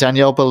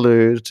 Danielle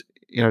Boulud,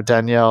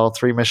 Danielle,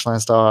 3 Michelin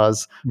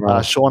stars,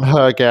 wow. Sean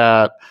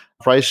Hergat,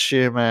 Bryce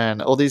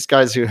Schumann, all these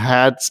guys who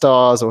had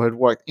stars or had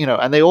worked,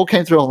 and they all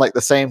came through on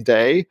the same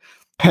day.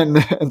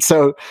 And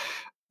so,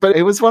 but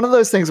it was one of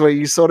those things where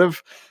you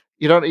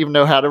don't even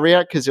know how to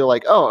react because you're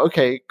like, oh,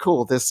 okay,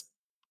 cool. This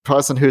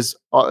person who's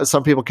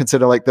some people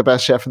consider the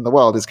best chef in the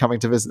world is coming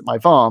to visit my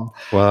farm.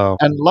 Wow.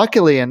 And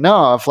luckily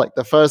enough,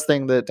 the first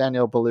thing that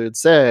Danielle Boulud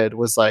said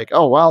was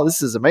oh, wow,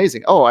 this is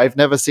amazing. Oh, I've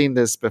never seen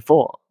this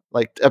before.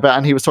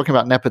 And he was talking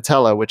about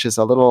Nepetella, which is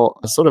a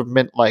sort of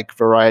mint-like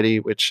variety,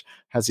 which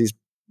has these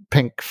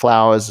pink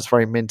flowers. It's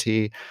very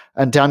minty.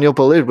 And Danielle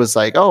Boulud was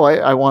oh,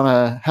 I want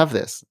to have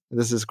this.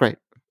 This is great.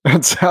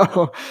 And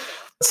so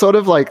sort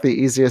of the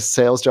easiest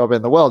sales job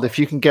in the world. If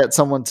you can get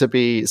someone to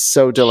be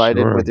so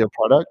delighted with your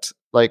product,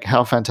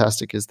 how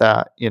fantastic is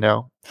that,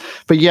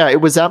 But yeah, it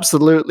was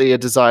absolutely a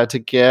desire to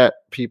get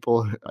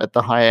people at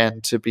the high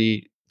end to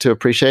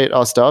appreciate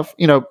our stuff,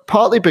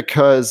 partly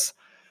because,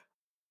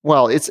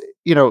 well, it's,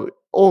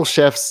 all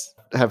chefs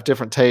have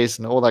different tastes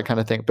and all that kind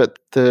of thing. But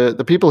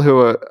the people who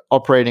are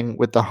operating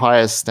with the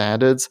highest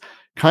standards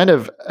kind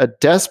of are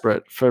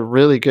desperate for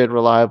really good,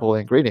 reliable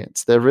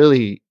ingredients.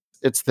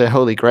 It's their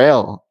holy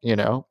grail,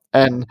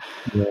 And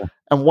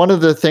one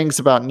of the things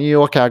about New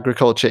York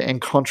agriculture,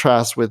 in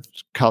contrast with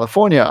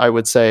California, I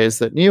would say, is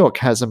that New York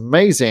has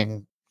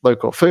amazing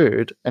local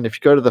food. And if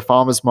you go to the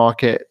farmer's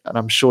market, and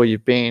I'm sure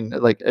you've been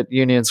at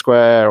Union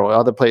Square or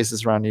other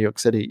places around New York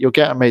City, you'll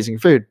get amazing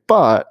food.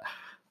 But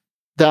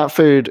that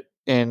food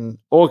in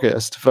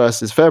August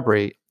versus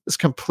February is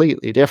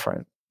completely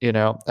different,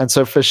 And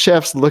so for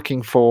chefs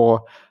looking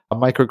for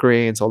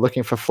microgreens or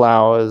looking for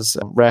flowers,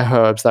 rare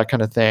herbs, that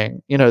kind of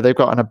thing, they've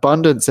got an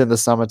abundance in the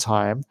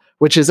summertime,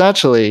 which is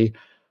actually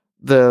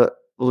the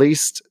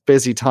least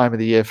busy time of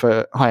the year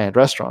for high-end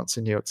restaurants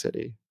in New York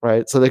City,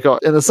 right? So they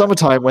got in the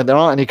summertime when there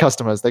aren't any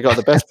customers, they got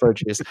the best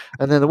produce,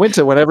 and then in the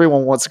winter when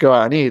everyone wants to go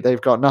out and eat,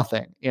 they've got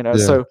nothing, Yeah.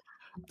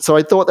 So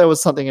I thought there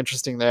was something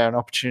interesting there, an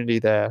opportunity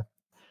there.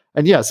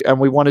 And yes, and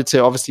we wanted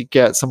to obviously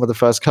get some of the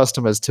first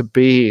customers to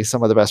be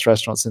some of the best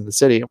restaurants in the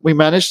city. We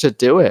managed to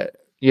do it,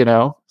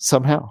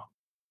 somehow.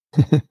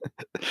 Can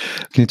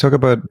you talk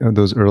about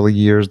those early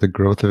years, the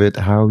growth of it,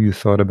 how you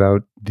thought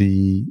about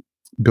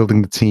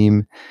building the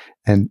team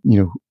and,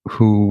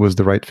 who was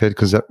the right fit?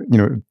 Because,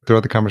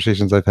 throughout the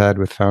conversations I've had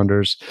with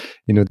founders,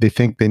 they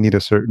think they need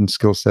a certain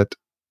skill set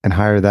and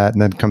hire that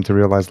and then come to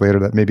realize later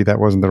that maybe that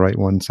wasn't the right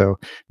one. So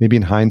maybe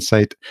in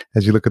hindsight,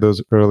 as you look at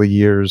those early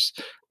years,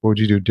 what would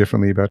you do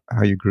differently about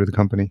how you grew the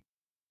company?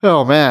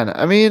 Oh, man.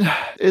 I mean,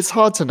 it's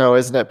hard to know,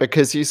 isn't it?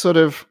 Because you sort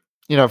of,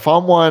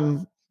 Farm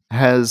One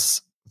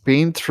has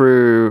been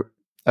through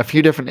a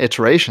few different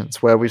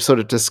iterations where we've sort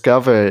of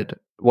discovered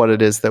what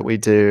it is that we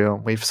do.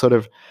 And we've sort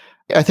of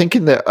I think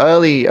in the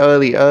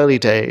early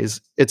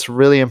days, it's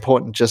really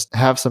important just to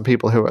have some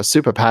people who are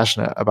super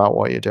passionate about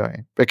what you're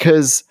doing,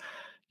 because,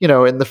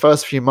 in the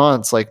first few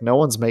months, like no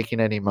one's making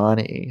any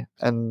money.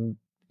 And,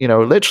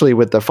 literally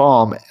with the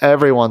farm,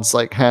 everyone's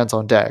like hands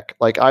on deck.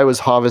 Like I was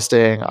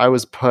harvesting, I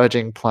was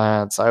purging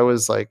plants, I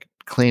was like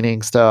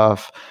cleaning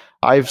stuff.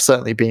 I've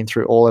certainly been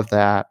through all of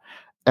that.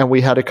 And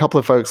we had a couple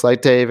of folks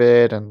like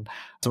David and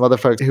some other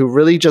folks who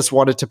really just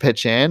wanted to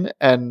pitch in.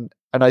 And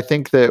I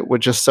think that we're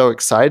just so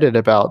excited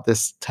about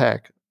this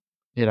tech,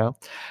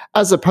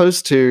 as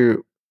opposed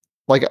to,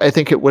 like, I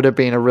think it would have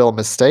been a real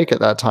mistake at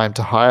that time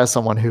to hire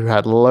someone who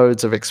had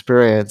loads of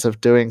experience of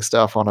doing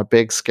stuff on a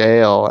big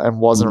scale and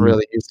wasn't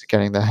really used to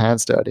getting their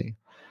hands dirty.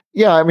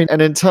 Yeah, I mean,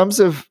 and in terms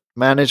of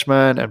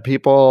management and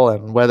people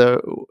and whether,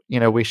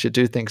 we should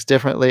do things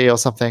differently or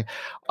something,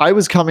 I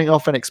was coming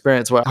off an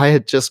experience where I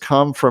had just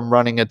come from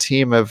running a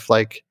team of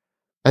like,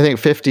 I think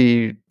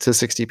 50 to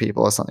 60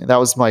 people or something. That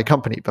was my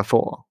company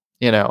before,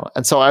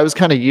 and so I was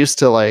kind of used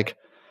to like,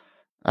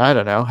 I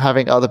don't know,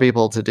 having other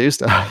people to do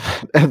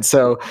stuff. And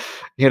so,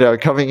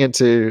 coming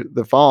into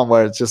the farm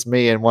where it's just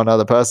me and one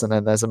other person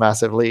and there's a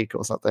massive leak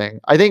or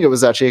something, I think it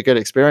was actually a good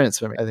experience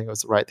for me. I think it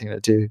was the right thing to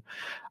do.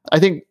 I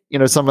think,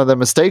 some of the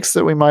mistakes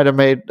that we might have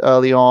made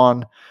early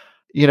on,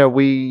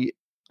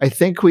 I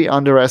think we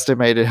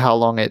underestimated how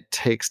long it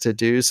takes to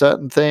do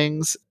certain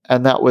things.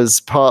 And that was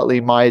partly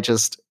my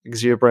just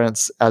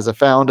exuberance as a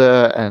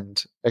founder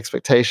and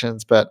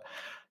expectations. But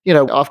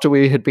after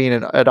we had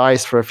been at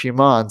ICE for a few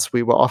months,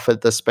 we were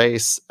offered the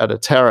space at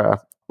Atera,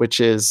 which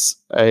is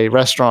a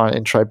restaurant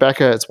in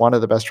Tribeca. It's one of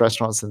the best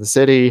restaurants in the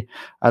city.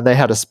 And they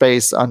had a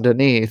space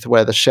underneath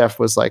where the chef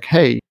was like,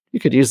 hey, you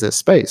could use this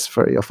space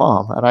for your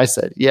farm. And I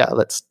said, yeah,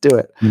 let's do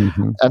it.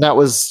 Mm-hmm. And that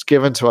was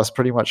given to us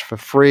pretty much for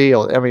free.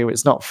 I mean,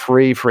 it's not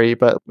free,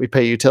 but we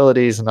pay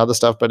utilities and other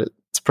stuff, but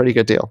it's a pretty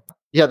good deal.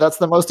 Yeah, that's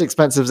the most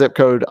expensive zip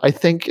code, I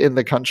think, in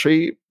the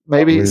country,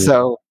 maybe. Really?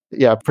 So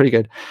yeah, pretty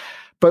good.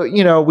 But,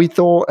 we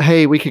thought,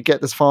 hey, we could get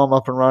this farm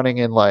up and running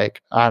in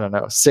like, I don't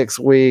know, 6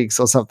 weeks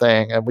or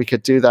something. And we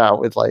could do that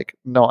with like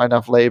not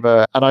enough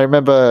labor. And I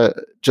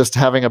remember just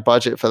having a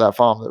budget for that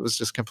farm that was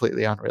just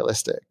completely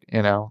unrealistic,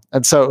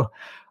 And so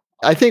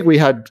I think we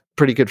had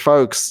pretty good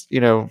folks,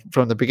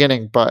 from the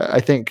beginning. But I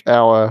think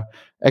our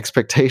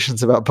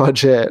expectations about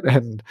budget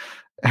and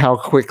how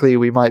quickly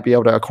we might be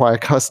able to acquire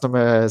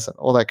customers and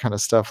all that kind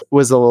of stuff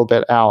was a little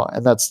bit out.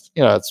 And that's,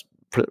 it's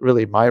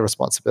really my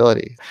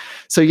responsibility.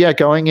 So yeah,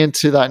 going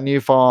into that new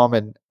farm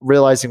and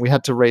realizing we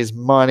had to raise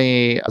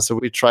money.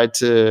 So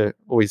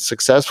we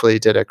successfully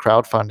did a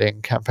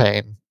crowdfunding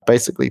campaign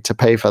basically to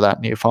pay for that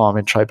new farm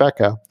in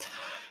Tribeca.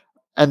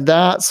 And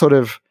that sort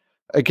of,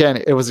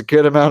 again, it was a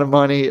good amount of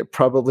money. It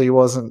probably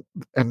wasn't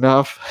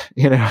enough,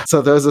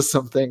 so those are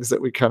some things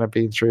that we kind of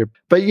been through.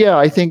 But yeah,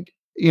 I think,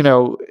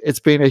 it's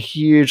been a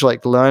huge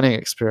like learning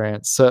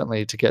experience,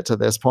 certainly to get to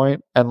this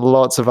point, and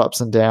lots of ups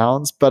and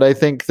downs. But I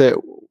think that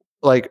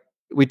like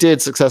we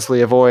did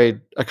successfully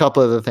avoid a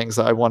couple of the things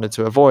that I wanted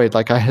to avoid.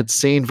 Like I had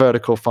seen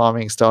vertical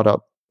farming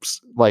startups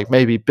like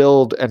maybe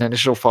build an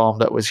initial farm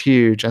that was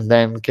huge and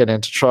then get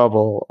into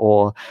trouble,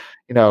 or,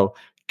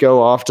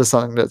 go after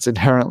something that's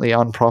inherently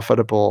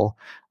unprofitable,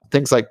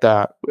 things like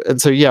that. And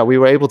so, yeah, we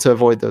were able to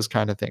avoid those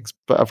kind of things,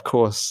 but of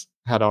course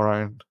had our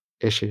own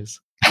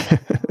issues.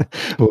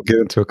 We'll get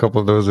into a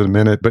couple of those in a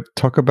minute, but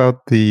talk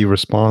about the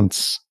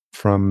response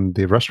from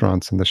the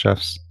restaurants and the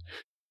chefs.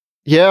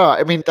 Yeah,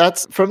 I mean,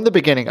 that's from the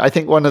beginning. I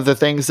think one of the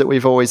things that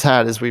we've always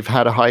had is we've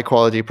had a high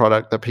quality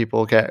product that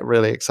people get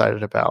really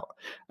excited about.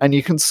 And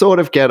you can sort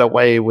of get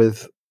away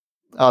with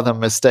other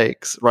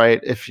mistakes,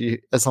 right?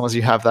 As long as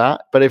you have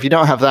that. But if you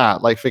don't have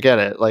that, like forget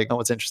it, like no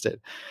one's interested.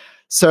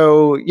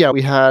 So yeah,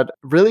 we had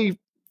really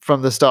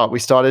from the start, we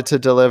started to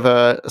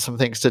deliver some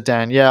things to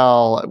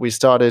Danielle. We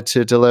started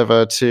to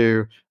deliver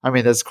to,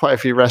 there's quite a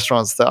few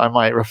restaurants that I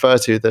might refer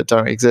to that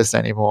don't exist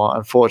anymore,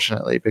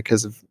 unfortunately,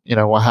 because of,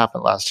 what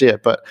happened last year.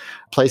 But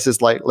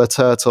places like Le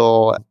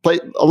Turtle,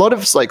 a lot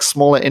of like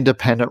smaller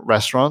independent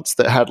restaurants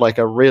that had like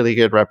a really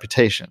good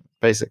reputation,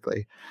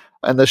 basically.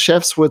 And the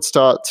chefs would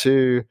start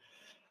to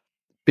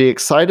be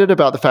excited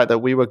about the fact that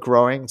we were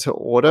growing to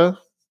order.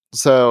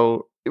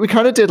 So we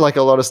kind of did like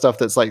a lot of stuff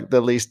that's like the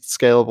least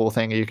scalable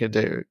thing you can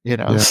do,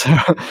 Yeah.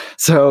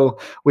 So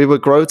we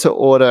would grow to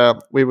order.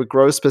 We would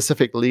grow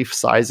specific leaf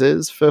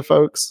sizes for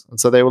folks. And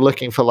so they were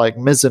looking for like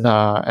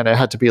Mizuna, and it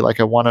had to be like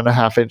a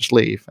 1.5 inch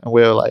leaf. And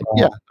we were like,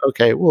 yeah,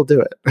 okay, we'll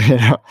do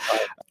it.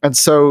 And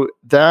so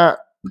that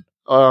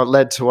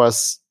led to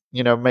us,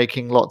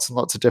 making lots and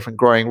lots of different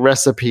growing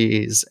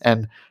recipes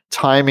and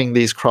timing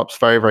these crops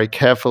very, very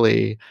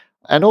carefully.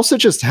 And also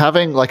just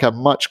having like a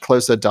much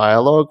closer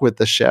dialogue with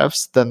the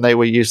chefs than they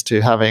were used to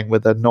having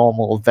with a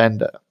normal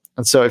vendor.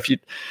 And so if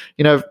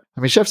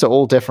chefs are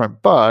all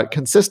different, but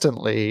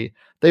consistently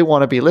they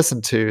want to be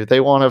listened to.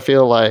 They want to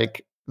feel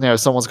like,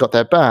 someone's got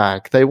their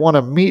back. They want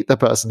to meet the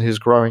person who's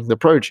growing the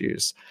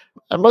produce.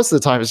 And most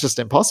of the time it's just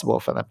impossible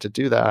for them to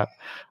do that.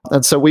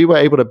 And so we were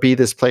able to be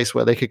this place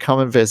where they could come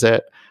and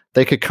visit.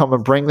 They could come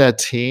and bring their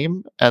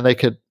team, and they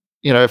could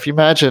if you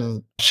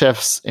imagine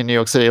chefs in New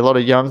York City, a lot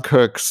of young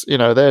cooks,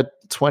 they're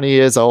 20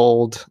 years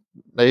old,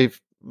 they've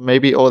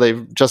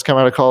just come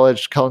out of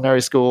college,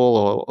 culinary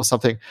school or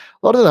something.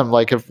 A lot of them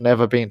have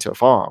never been to a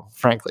farm,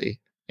 frankly,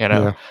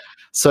 Yeah.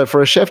 So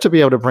for a chef to be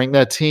able to bring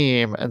their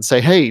team and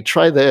say, hey,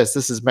 try this.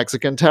 This is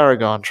Mexican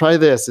tarragon. Try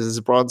this. This is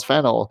bronze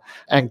fennel,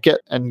 and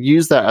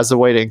use that as a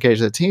way to engage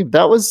the team.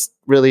 That was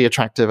really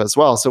attractive as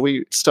well. So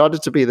we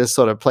started to be this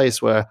sort of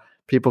place where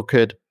people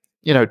could,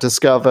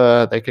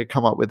 discover, they could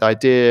come up with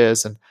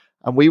ideas,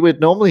 and we would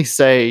normally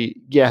say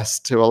yes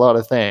to a lot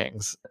of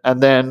things.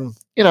 And then,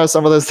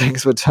 some of those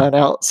things would turn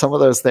out, some of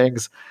those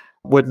things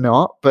would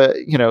not, but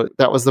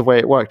that was the way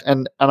it worked.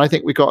 And I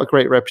think we got a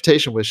great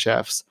reputation with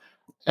chefs.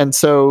 And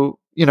so,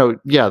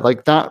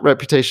 that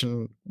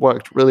reputation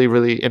worked really,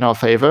 really in our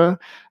favor.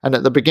 And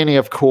at the beginning,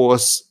 of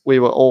course, we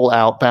were all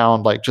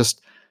outbound,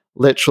 just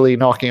literally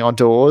knocking on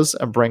doors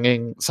and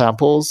bringing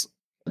samples.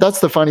 That's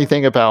the funny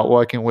thing about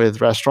working with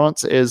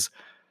restaurants is,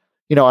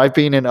 I've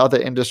been in other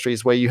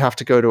industries where you have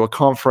to go to a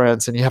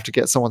conference and you have to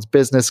get someone's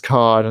business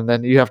card, and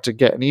then you have to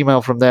get an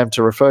email from them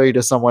to refer you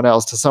to someone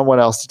else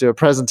to do a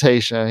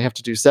presentation. And you have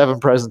to do 7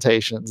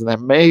 presentations, and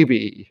then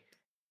maybe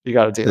you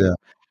got to do it.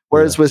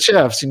 Whereas with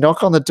chefs, you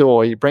knock on the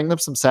door, you bring them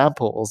some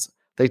samples,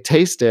 they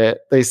taste it,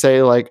 they say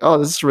oh,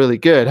 this is really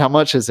good. How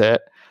much is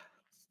it?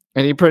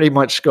 And you pretty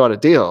much got a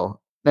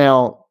deal.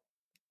 Now,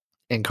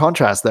 in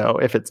contrast though,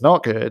 if it's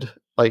not good,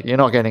 you're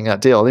not getting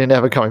that deal. You're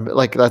never coming,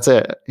 that's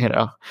it,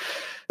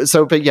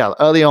 So, but yeah,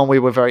 early on we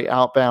were very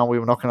outbound. We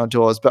were knocking on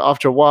doors, but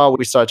after a while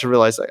we started to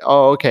realize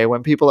oh, okay,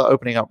 when people are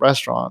opening up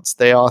restaurants,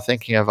 they are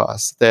thinking of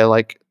us.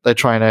 They're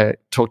trying to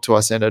talk to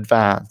us in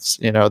advance.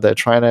 They're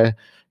trying to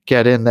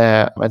get in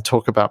there and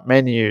talk about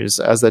menus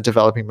as they're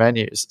developing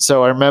menus.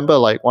 So I remember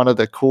one of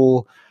the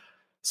cool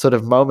sort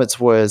of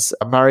moments was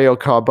Mario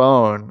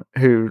Carbone,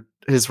 who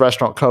his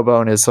restaurant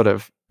Carbone is sort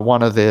of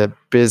one of the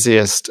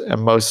busiest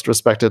and most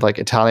respected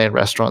Italian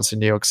restaurants in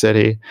New York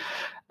City.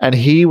 And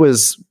he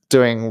was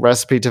doing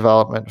recipe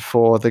development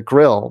for The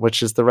Grill,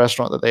 which is the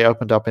restaurant that they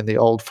opened up in the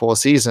old Four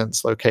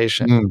Seasons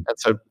location.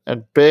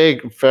 And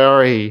big,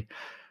 very,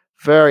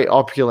 very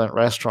opulent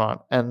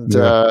restaurant. And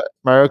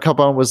Mario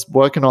Carbone was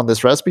working on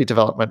this recipe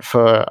development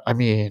for, I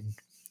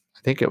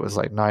think it was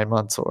 9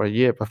 months or a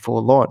year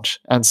before launch.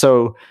 And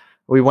so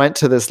we went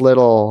to this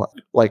little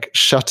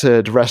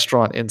shuttered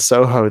restaurant in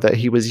Soho that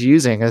he was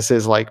using as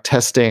his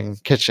testing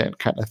kitchen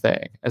kind of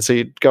thing. And so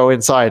you'd go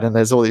inside and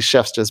there's all these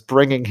chefs just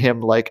bringing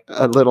him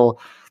a little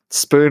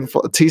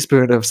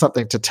teaspoon of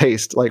something to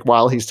taste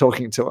while he's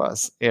talking to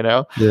us,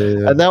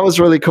 And that was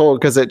really cool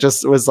because it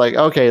just was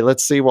okay,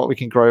 let's see what we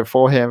can grow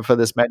for him for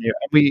this menu.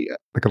 And we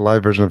a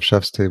live version of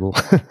Chef's Table.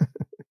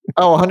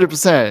 Oh,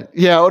 100%.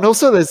 Yeah. And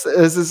also there's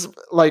this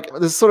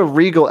this sort of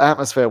regal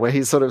atmosphere where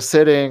he's sort of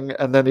sitting,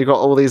 and then you've got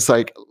all these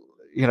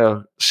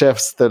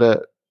chefs that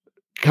are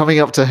coming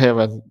up to him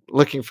and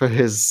looking for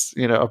his,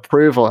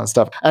 approval and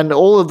stuff. And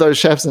all of those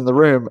chefs in the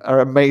room are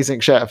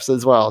amazing chefs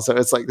as well. So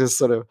it's this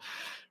sort of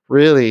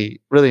really,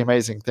 really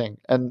amazing thing.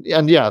 And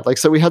yeah,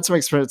 so we had some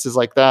experiences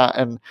like that.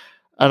 And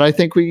I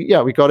think we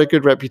got a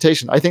good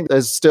reputation. I think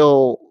there's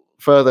still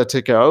further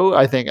to go.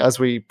 I think as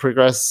we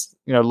progress,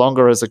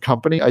 longer as a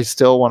company, I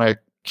still want to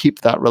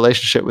keep that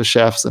relationship with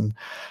chefs.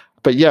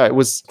 But yeah, it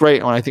was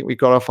great. And I think we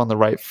got off on the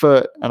right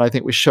foot. And I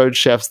think we showed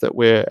chefs that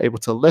we're able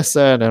to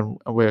listen and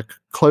we're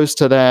close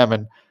to them,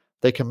 and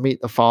they can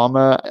meet the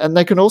farmer, and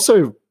they can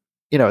also,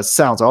 it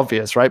sounds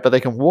obvious, right? But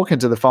they can walk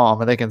into the farm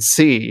and they can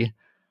see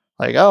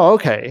oh,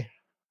 okay,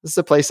 this is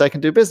a place I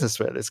can do business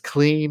with. It's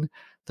clean.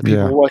 The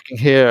people working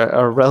here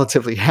are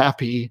relatively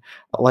happy.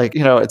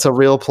 It's a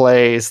real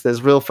place.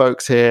 There's real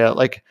folks here.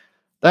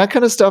 That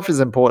kind of stuff is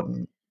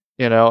important,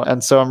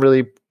 and so I'm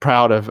really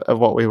proud of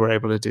what we were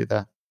able to do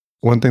there.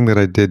 One thing that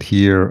I did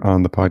hear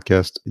on the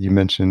podcast, you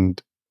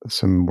mentioned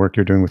some work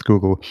you're doing with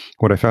Google.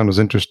 What I found was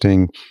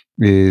interesting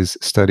is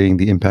studying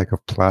the impact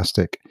of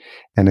plastic.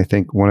 And I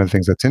think one of the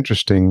things that's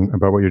interesting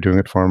about what you're doing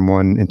at Farm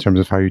One in terms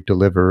of how you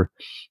deliver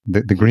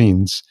the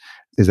greens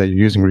is that you're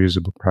using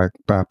reusable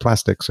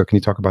plastic. So can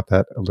you talk about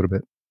that a little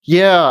bit?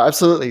 Yeah,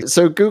 absolutely.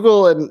 So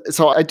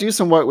I do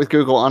some work with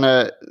Google on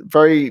a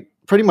pretty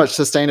much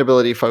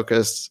sustainability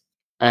focused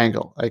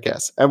angle, I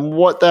guess. And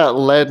what that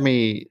led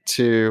me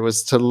to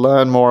was to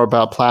learn more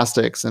about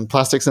plastics and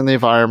plastics in the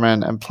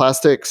environment. And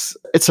plastics,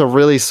 it's a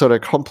really sort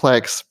of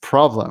complex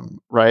problem,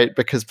 right?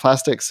 Because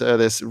plastics are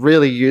this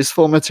really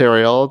useful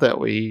material that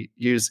we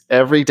use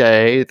every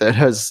day that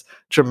has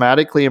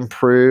dramatically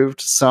improved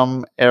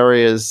some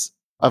areas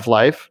of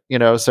life.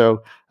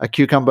 So a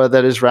cucumber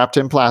that is wrapped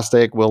in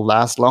plastic will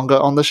last longer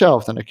on the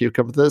shelf than a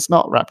cucumber that's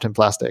not wrapped in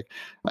plastic.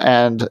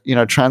 And,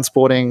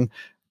 transporting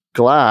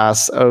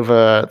glass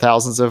over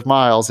thousands of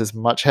miles is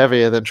much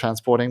heavier than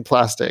transporting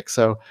plastic.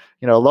 So,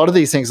 a lot of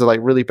these things are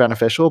really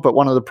beneficial. But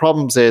one of the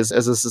problems is,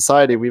 as a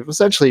society, we've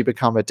essentially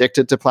become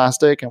addicted to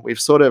plastic, and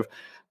we've sort of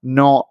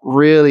not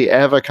really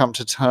ever come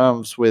to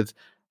terms with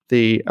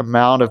the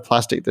amount of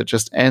plastic that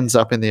just ends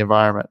up in the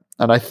environment.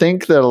 And I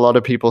think that a lot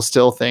of people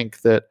still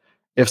think that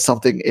if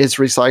something is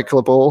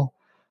recyclable,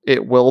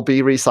 it will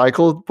be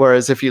recycled.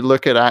 Whereas if you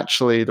look at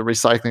actually the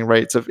recycling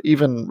rates of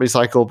even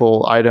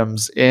recyclable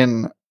items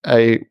in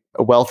a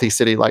wealthy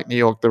city like New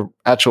York, the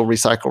actual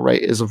recycle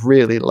rate is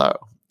really low.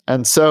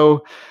 And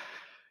so,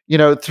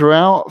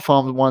 throughout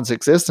Farm One's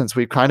existence,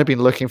 we've kind of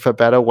been looking for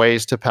better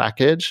ways to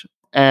package.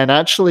 And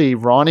actually,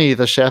 Ronnie,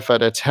 the chef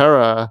at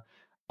Atera,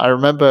 I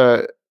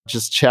remember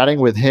just chatting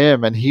with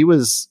him, and he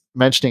was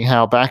mentioning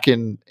how back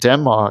in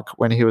Denmark,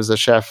 when he was a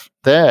chef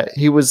there,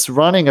 he was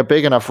running a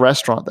big enough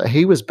restaurant that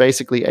he was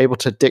basically able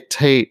to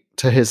dictate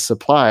to his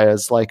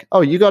suppliers, like,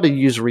 oh, you got to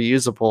use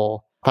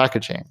reusable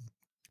packaging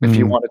if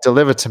you want to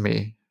deliver to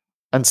me.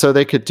 And so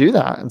they could do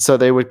that. And so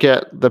they would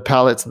get the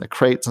pallets and the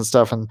crates and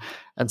stuff and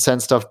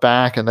send stuff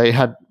back. And they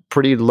had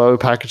pretty low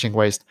packaging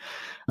waste.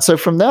 So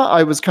from that,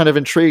 I was kind of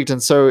intrigued.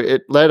 And so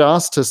it led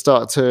us to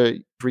start to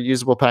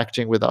reusable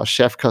packaging with our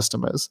chef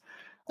customers.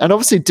 And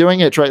obviously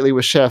doing it directly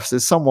with chefs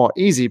is somewhat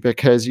easy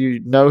because you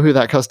know who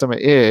that customer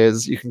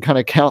is. You can kind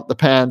of count the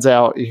pans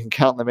out. You can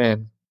count them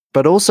in.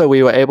 But also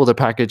we were able to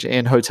package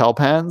in hotel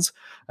pans.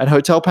 And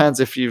hotel pans,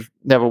 if you've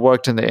never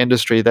worked in the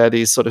industry, they're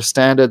these sort of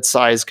standard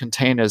size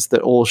containers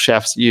that all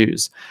chefs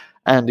use.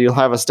 And you'll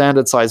have a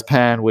standard size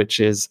pan, which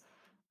is,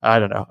 I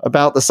don't know,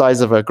 about the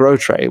size of a grow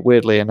tray,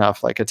 weirdly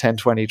enough, like a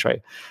 10-20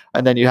 tray.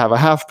 And then you have a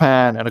half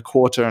pan and a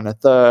quarter and a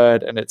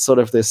third. And it's sort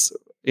of this,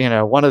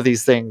 one of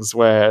these things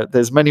where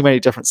there's many, many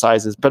different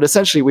sizes. But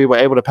essentially, we were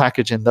able to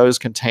package in those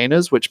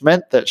containers, which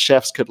meant that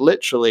chefs could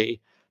literally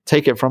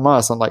take it from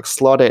us and like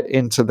slot it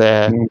into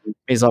their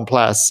mise en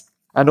place.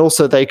 And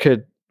also they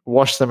could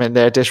wash them in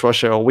their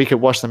dishwasher, or we could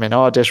wash them in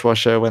our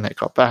dishwasher when they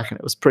got back. And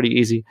it was pretty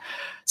easy.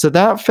 So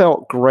that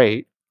felt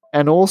great.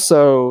 And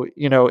also,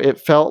 it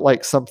felt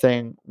like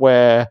something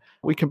where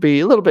we can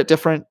be a little bit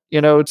different,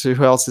 to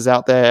who else is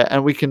out there.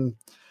 And we can,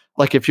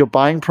 like, if you're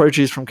buying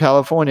produce from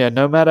California,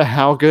 no matter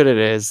how good it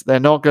is, they're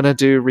not going to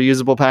do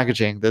reusable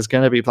packaging. There's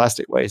going to be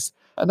plastic waste.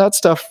 And that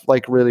stuff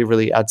like really,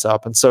 really adds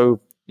up. And so,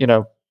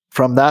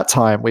 from that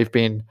time, we've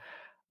been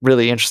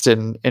really interested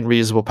in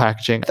reusable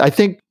packaging. I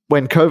think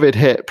when COVID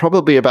hit,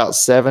 probably about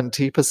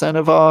 70%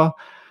 of our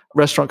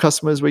restaurant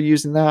customers were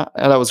using that.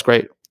 And that was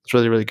great. It's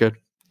really, really good.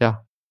 Yeah.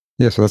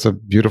 Yeah, so that's a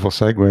beautiful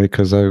segue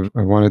because I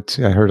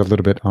heard a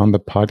little bit on the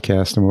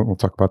podcast, and we'll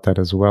talk about that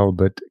as well.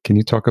 But can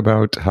you talk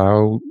about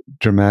how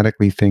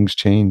dramatically things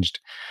changed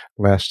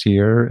last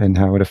year and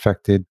how it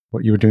affected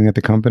what you were doing at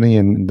the company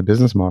and the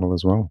business model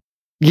as well?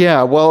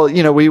 Yeah, well,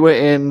 we were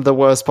in the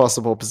worst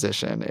possible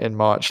position in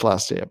March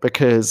last year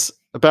because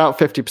about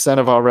 50%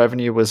 of our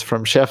revenue was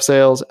from chef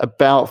sales,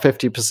 about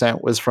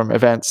 50% was from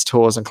events,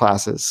 tours, and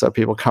classes. So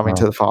people coming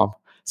to the farm.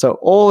 So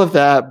all of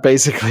that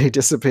basically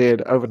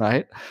disappeared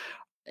overnight.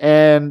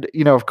 And,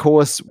 of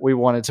course, we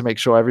wanted to make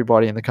sure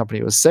everybody in the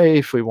company was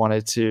safe. We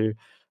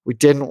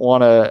didn't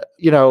want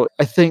to,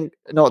 I think,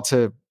 not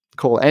to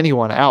call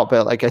anyone out,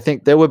 but like, I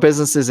think there were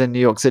businesses in New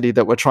York City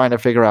that were trying to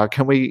figure out,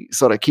 can we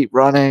sort of keep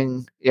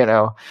running, and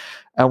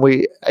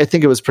I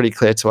think it was pretty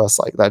clear to us,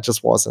 like, that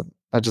just wasn't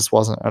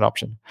an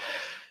option.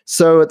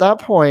 So at that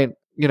point,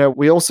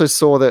 we also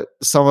saw that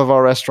some of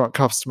our restaurant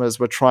customers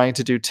were trying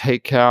to do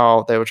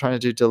takeout, they were trying to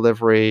do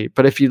delivery.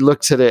 But if you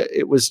looked at it,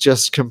 it was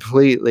just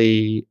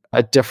completely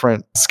a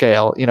different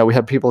scale. We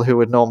had people who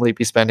would normally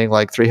be spending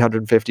like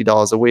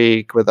 $350 a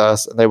week with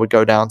us, and they would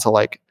go down to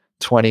like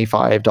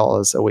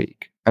 $25 a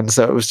week. And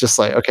so it was just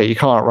like, okay, you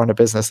can't run a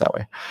business that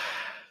way.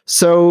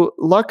 So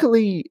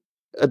luckily,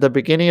 at the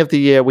beginning of the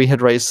year, we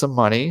had raised some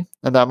money,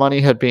 and that money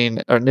had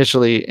been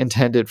initially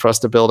intended for us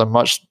to build a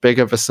much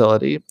bigger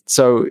facility.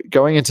 So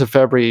going into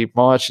February,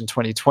 March in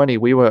 2020,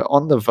 we were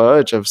on the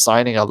verge of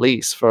signing a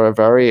lease for a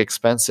very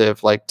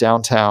expensive, like,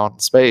 downtown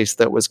space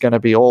that was going to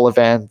be all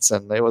events,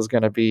 and it was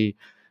going to be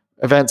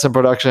events and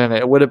production.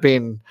 It would have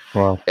been,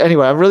 wow.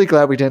 Anyway, I'm really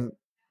glad we didn't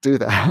do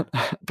that.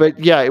 But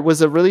yeah, it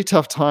was a really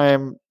tough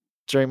time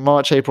during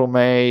March, April,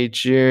 May,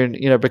 June,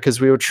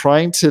 because we were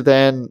trying to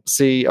then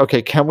see,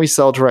 okay, can we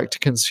sell direct to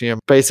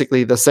consumer?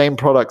 Basically the same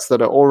products that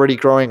are already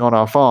growing on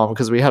our farm,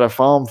 because we had a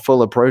farm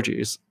full of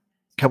produce.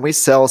 Can we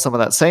sell some of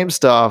that same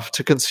stuff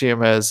to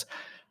consumers?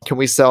 Can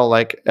we sell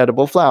like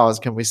edible flowers?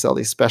 Can we sell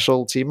these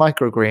specialty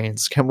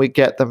microgreens? Can we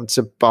get them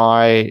to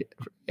buy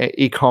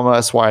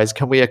e-commerce wise?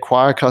 Can we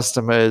acquire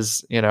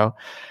customers,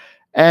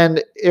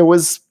 And it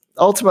was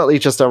ultimately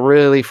just a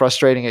really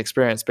frustrating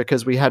experience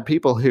because we had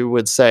people who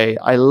would say,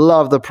 I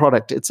love the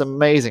product. It's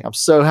amazing. I'm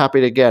so happy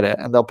to get it.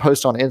 And they'll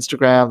post on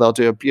Instagram. They'll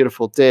do a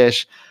beautiful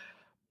dish,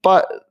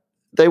 but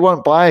they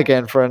won't buy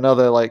again for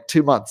another like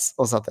 2 months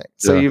or something.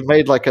 So you've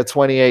made like a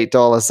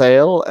 $28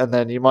 sale, and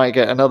then you might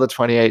get another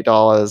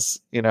 $28,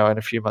 in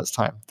a few months'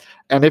 time.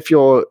 And if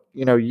you're,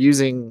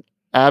 using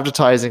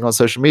advertising on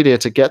social media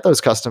to get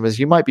those customers,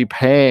 you might be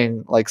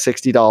paying like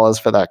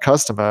 $60 for that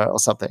customer or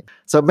something.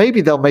 So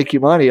maybe they'll make you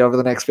money over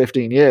the next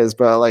 15 years,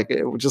 but like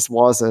it just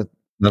wasn't.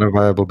 Not a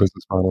viable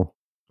business model.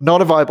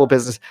 Not a viable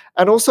business.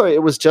 And also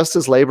it was just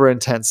as labor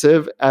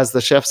intensive as the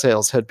chef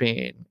sales had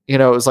been. It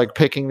was like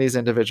picking these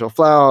individual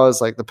flowers,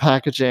 like the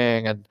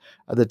packaging and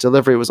the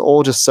delivery was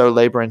all just so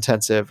labor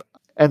intensive.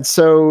 And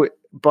so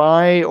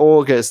by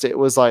August, it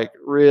was like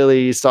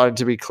really starting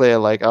to be clear,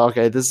 like,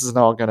 okay, this is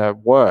not going to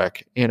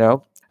work, you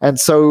know? And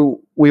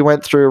so we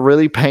went through a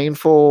really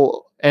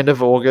painful end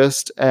of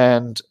August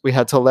and we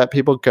had to let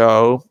people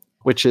go,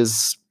 which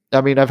is,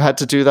 I mean, I've had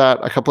to do that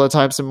a couple of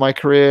times in my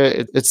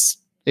career. It's,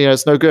 you know,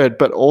 it's no good,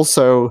 but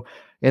also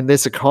in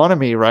this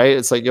economy, right?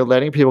 It's like you're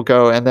letting people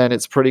go and then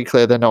it's pretty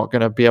clear they're not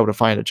going to be able to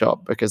find a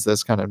job because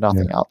there's kind of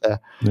nothing out there.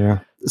 Yeah.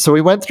 So we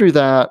went through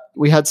that.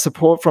 We had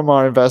support from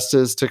our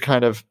investors to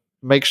kind of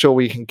make sure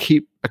we can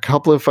keep a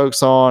couple of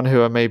folks on who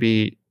are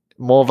maybe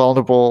more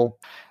vulnerable.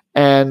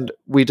 And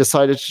we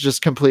decided to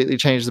just completely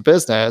change the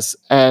business.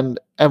 And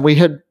we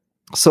had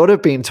sort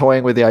of been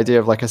toying with the idea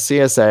of like a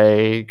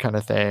CSA kind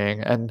of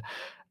thing. And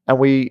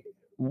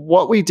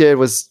what we did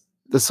was,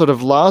 the sort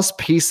of last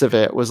piece of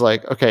it was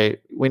like, okay,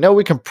 we know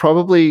we can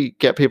probably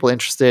get people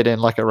interested in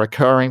like a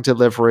recurring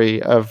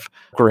delivery of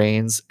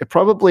greens. It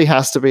probably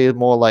has to be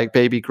more like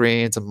baby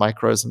greens and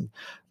micros and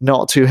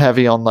not too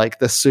heavy on like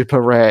the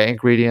super rare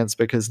ingredients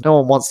because no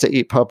one wants to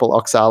eat purple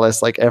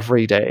oxalis like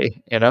every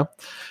day, you know?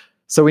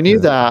 So we knew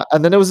that.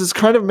 And then there was this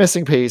kind of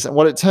missing piece. And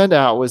what it turned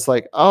out was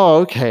like, oh,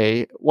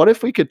 okay, what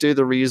if we could do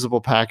the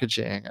reusable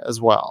packaging as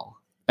well?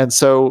 And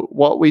so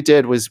what we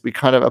did was we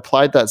kind of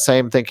applied that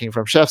same thinking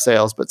from chef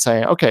sales, but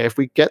saying, okay, if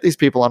we get these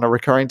people on a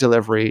recurring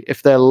delivery,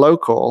 if they're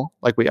local,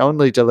 like we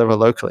only deliver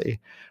locally,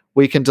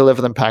 we can deliver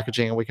them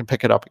packaging and we can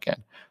pick it up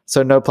again.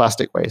 So no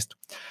plastic waste.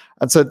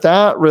 And so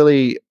that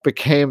really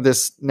became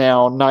this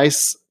now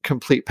nice,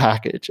 complete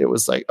package. It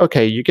was like,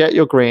 okay, you get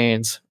your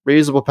greens,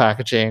 reusable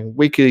packaging,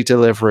 weekly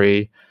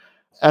delivery.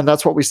 And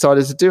that's what we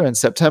started to do in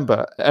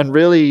September. And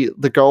really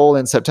the goal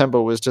in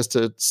September was just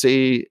to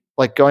see,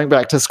 like going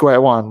back to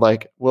square one,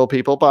 like, will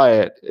people buy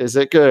it? Is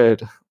it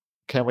good?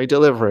 Can we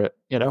deliver it?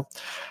 You know?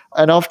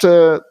 And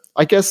after,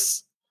 I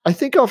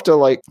think after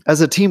like,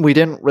 as a team, we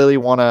didn't really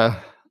want to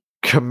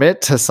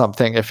commit to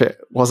something if it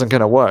wasn't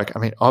going to work. I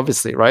mean,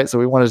 obviously, right? So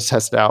we wanted to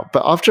test it out.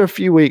 But after a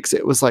few weeks,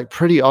 it was like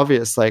pretty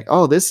obvious, like,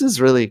 oh, this is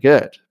really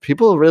good.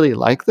 People really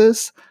like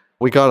this.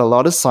 We got a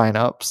lot of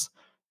signups.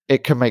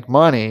 It can make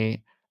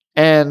money.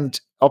 And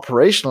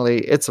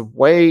operationally, it's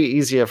way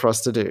easier for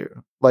us to do.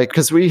 Like,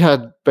 because we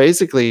had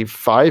basically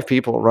 5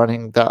 people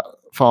running that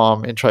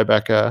farm in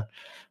Tribeca.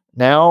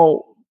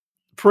 Now,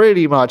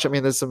 pretty much, I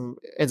mean, there's some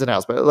ins and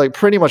outs, but like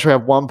pretty much we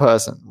have 1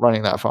 person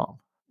running that farm,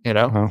 you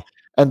know? Oh.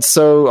 And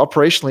so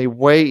operationally,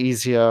 way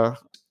easier.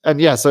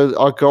 And yeah, so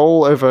our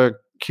goal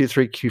over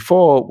Q3,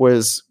 Q4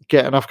 was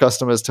get enough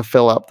customers to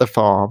fill up the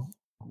farm,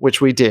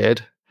 which we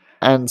did.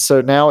 And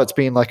so now it's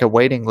been like a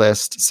waiting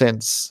list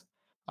since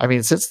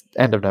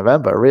end of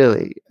November,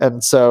 really.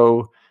 And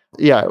so,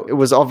 yeah, it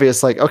was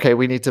obvious, like, okay,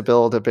 we need to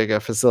build a bigger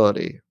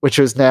facility, which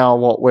is now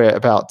what we're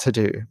about to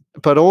do.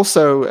 But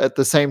also at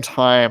the same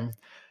time,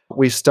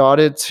 we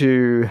started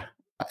to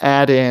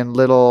add in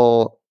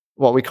little,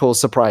 what we call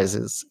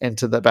surprises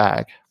into the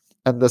bag.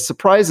 And the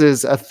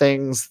surprises are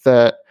things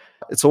that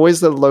it's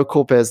always the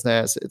local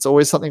business. It's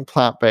always something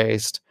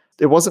plant-based.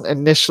 It wasn't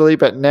initially,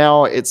 but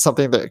now it's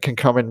something that can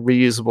come in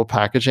reusable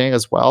packaging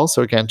as well.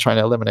 So again, trying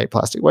to eliminate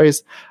plastic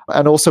waste.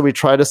 And also we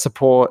try to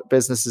support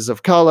businesses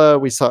of color.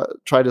 We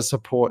try to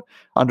support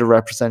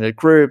underrepresented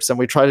groups. And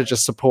we try to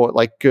just support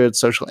like good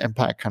social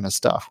impact kind of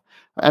stuff.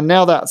 And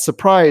now that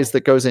surprise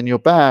that goes in your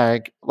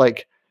bag,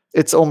 like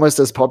it's almost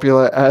as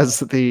popular as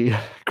the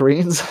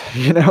greens,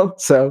 you know?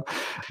 So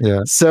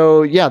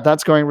yeah,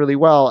 that's going really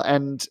well.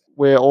 And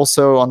we're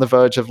also on the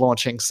verge of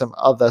launching some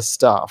other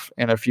stuff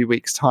in a few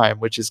weeks' time,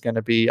 which is going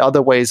to be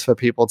other ways for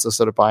people to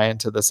sort of buy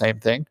into the same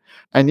thing.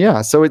 And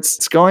yeah, so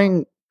it's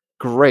going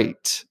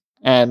great.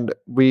 And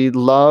we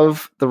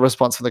love the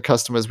response from the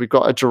customers. We've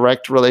got a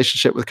direct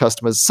relationship with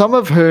customers, some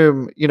of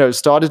whom, you know,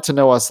 started to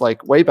know us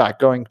like way back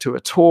going to a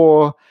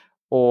tour,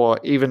 or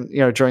even, you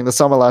know, during the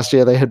summer last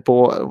year, they had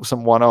bought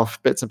some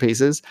one-off bits and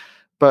pieces.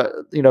 But,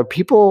 you know,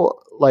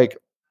 people like,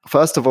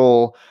 first of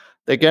all,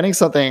 they're getting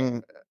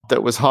something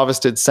that was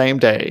harvested same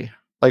day.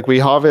 Like we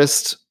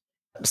harvest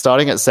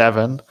starting at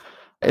 7.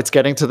 It's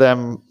getting to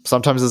them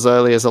sometimes as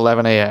early as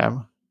 11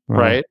 a.m.,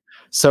 right?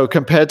 So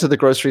compared to the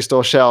grocery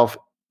store shelf,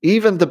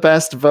 even the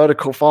best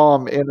vertical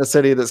farm in the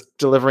city that's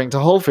delivering to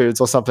Whole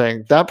Foods or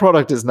something, that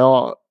product is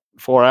not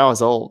 4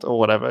 hours old or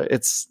whatever.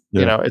 It's,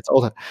 you know, it's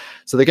older.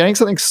 So they're getting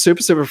something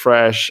super, super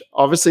fresh.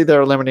 Obviously,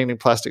 they're eliminating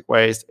plastic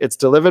waste. It's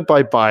delivered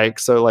by bike,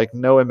 so like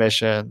no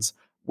emissions.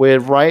 We're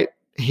right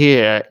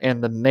here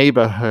in the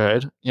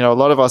neighborhood. You know, a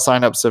lot of our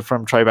signups are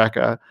from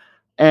Tribeca.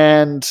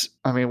 And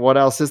I mean, what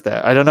else is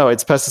there? I don't know.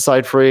 It's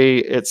pesticide free.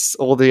 It's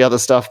all the other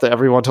stuff that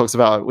everyone talks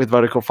about with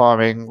vertical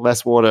farming,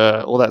 less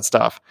water, all that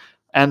stuff.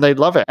 And they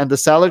love it. And the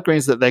salad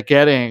greens that they're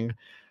getting,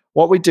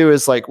 what we do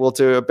is like, we'll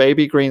do a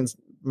baby greens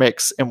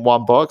mix in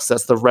one box.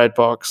 That's the red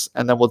box.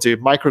 And then we'll do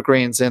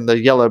microgreens in the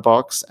yellow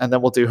box. And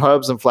then we'll do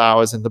herbs and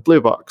flowers in the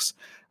blue box.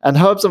 And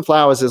herbs and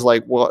flowers is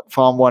like what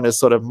Farm One is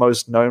sort of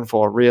most known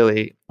for,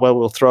 really, where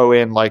we'll throw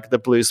in like the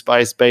blue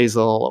spice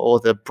basil or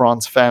the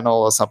bronze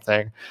fennel or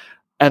something.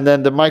 And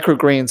then the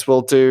microgreens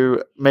will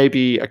do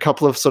maybe a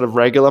couple of sort of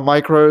regular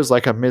micros,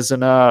 like a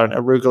mizuna and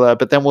arugula,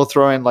 but then we'll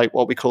throw in like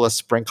what we call a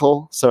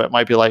sprinkle. So it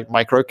might be like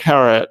micro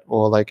carrot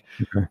or like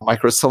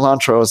micro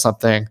cilantro or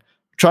something.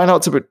 Try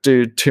not to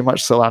do too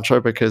much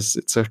cilantro because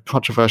it's a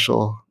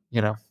controversial,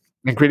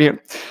 ingredient.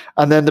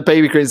 And then the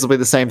baby greens will be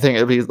the same thing.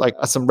 It'll be like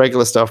some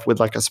regular stuff with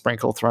like a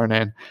sprinkle thrown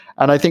in.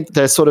 And I think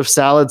they're sort of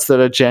salads that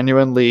are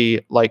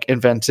genuinely like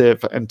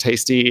inventive and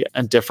tasty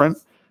and different.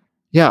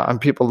 Yeah,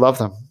 and people love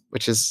them.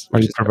 Are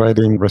you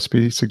providing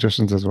recipe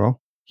suggestions as well?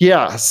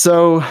 Yeah,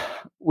 so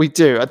we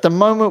do. At the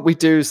moment, we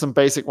do some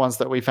basic ones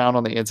that we found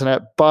on the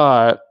internet,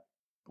 but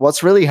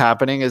what's really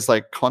happening is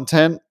like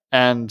content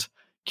and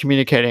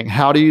communicating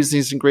how to use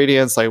these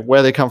ingredients, like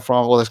where they come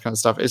from, all this kind of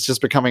stuff. It's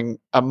just becoming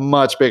a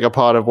much bigger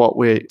part of what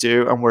we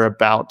do and we're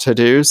about to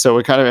do. So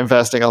we're kind of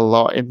investing a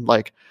lot in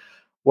like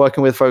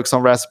working with folks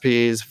on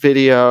recipes,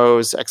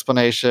 videos,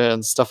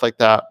 explanations, stuff like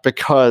that,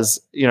 because,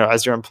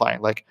 as you're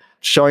implying, like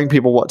showing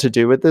people what to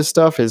do with this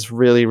stuff is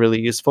really, really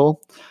useful.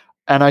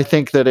 And I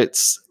think that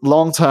it's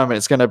long-term,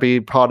 it's going to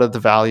be part of the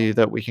value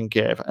that we can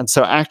give. And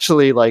so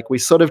actually, like we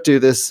sort of do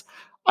this,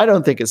 I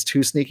don't think it's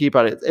too sneaky,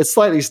 but it's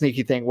slightly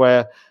sneaky thing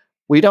where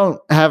we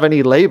don't have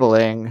any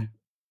labeling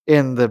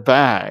in the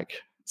bag.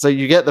 So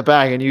you get the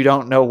bag and you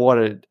don't know what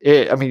it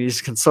is. I mean, you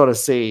just can sort of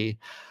see,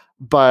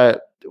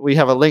 but we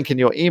have a link in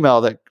your email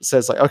that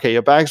says like, okay,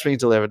 your bag's being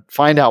delivered,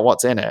 find out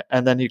what's in it.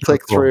 And then you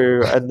click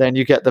through and then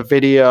you get the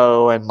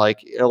video and like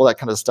all that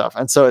kind of stuff.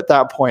 And so at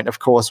that point, of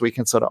course, we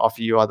can sort of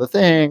offer you other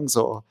things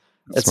or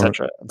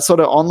etc. Sort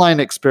of online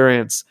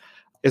experience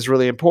is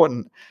really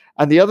important.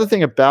 And the other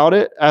thing about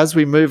it, as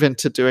we move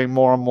into doing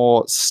more and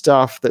more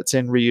stuff that's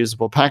in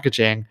reusable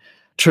packaging,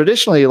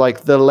 traditionally,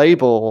 like the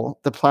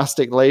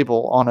plastic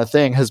label on a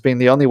thing has been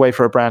the only way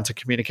for a brand to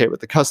communicate with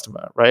the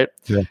customer, right?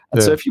 Yeah.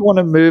 And so if you want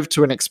to move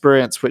to an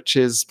experience which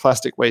is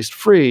plastic waste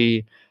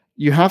free,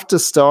 you have to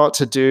start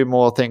to do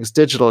more things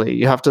digitally.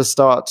 You have to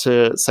start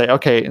to say,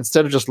 okay,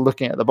 instead of just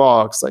looking at the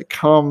box, like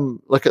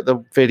come look at the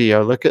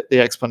video, look at the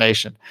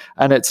explanation.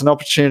 And it's an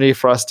opportunity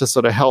for us to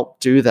sort of help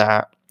do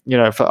that,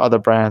 for other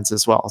brands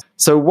as well.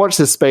 So watch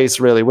this space,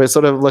 really. We're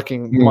sort of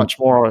looking much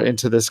more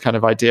into this kind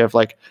of idea of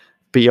like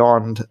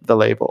beyond the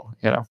label,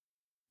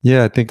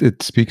 Yeah, I think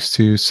it speaks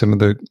to some of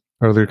the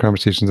earlier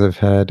conversations I've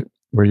had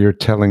where you're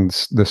telling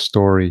the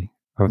story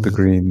of the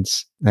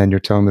greens and you're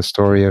telling the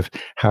story of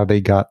how they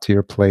got to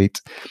your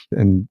plate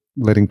and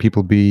letting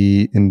people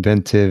be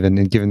inventive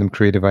and giving them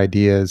creative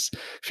ideas.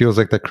 Feels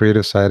like that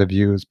creative side of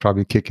you is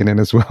probably kicking in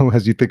as well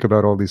as you think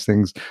about all these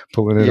things,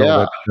 pulling in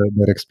all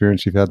that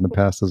experience you've had in the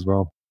past as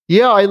well.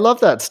 Yeah, I love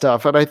that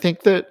stuff. And I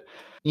think that,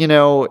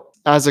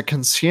 as a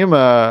consumer,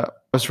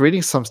 I was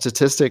reading some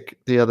statistic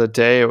the other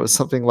day. It was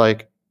something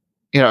like,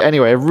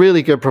 anyway, a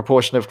really good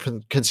proportion of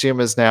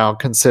consumers now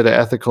consider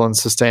ethical and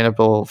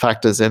sustainable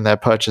factors in their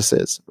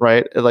purchases,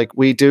 right? Like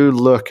we do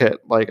look at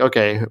like,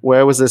 okay,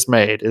 where was this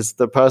made? Is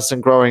the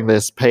person growing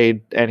this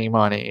paid any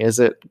money? Is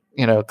it,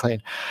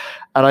 clean?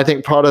 And I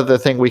think part of the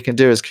thing we can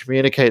do is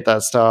communicate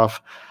that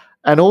stuff.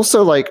 And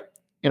also like,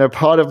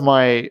 part of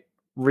my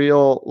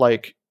real,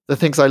 like the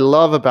things I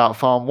love about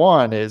Farm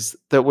One is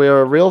that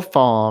we're a real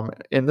farm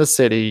in the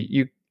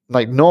city.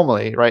 Like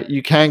normally, right?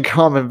 You can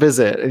come and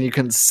visit and you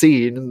can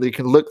see and you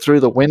can look through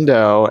the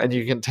window and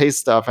you can taste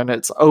stuff and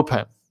it's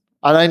open.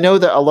 And I know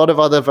that a lot of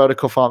other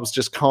vertical farms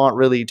just can't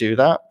really do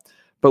that,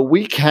 but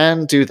we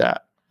can do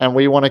that. And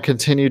we want to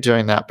continue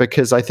doing that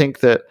because I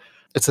think that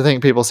it's a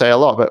thing people say a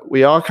lot, but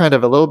we are kind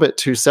of a little bit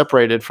too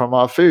separated from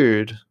our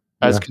food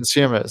as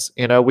consumers.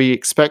 We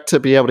expect to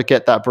be able to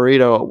get that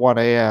burrito at 1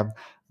 a.m.,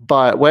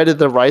 but where did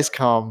the rice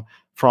come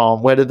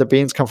from? Where did the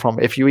beans come from?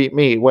 If you eat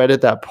meat, where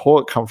did that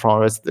pork come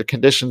from? It's the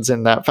conditions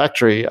in that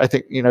factory. I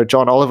think,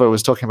 John Oliver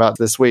was talking about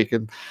this week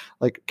and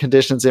like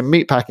conditions in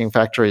meat packing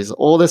factories,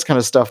 all this kind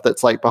of stuff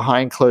that's like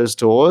behind closed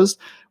doors.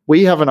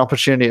 We have an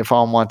opportunity at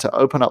Farm One to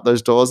open up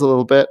those doors a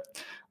little bit.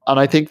 And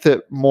I think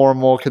that more and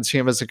more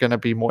consumers are going to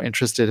be more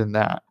interested in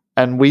that.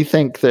 And we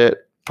think that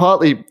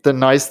partly the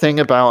nice thing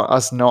about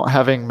us not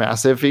having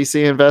massive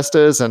VC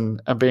investors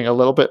and being a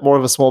little bit more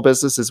of a small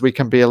business is we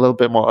can be a little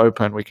bit more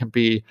open. We can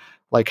be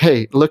like,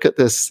 hey, look at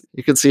this.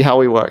 You can see how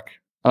we work.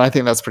 And I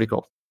think that's pretty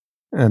cool.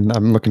 And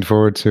I'm looking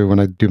forward to when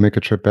I do make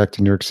a trip back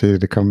to New York City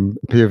to come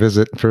pay a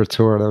visit for a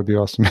tour. That would be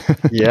awesome.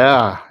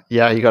 Yeah,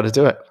 you got to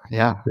do it.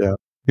 Yeah.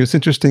 It was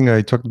interesting.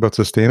 I talked about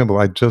sustainable.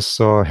 I just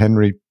saw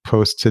Henry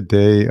post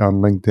today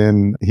on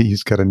LinkedIn.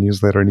 He's got a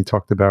newsletter and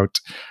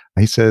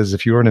he says,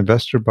 if you are an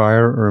investor,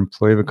 buyer, or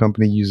employee of a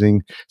company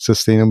using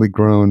sustainably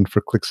grown for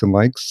clicks and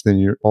likes, then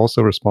you're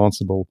also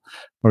responsible,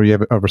 or you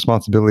have a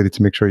responsibility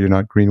to make sure you're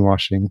not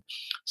greenwashing.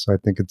 So I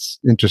think it's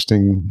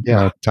interesting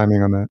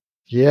timing on that.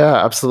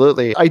 Yeah,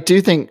 absolutely. I do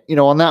think,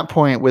 on that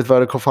point with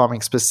vertical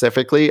farming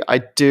specifically, I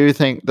do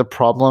think the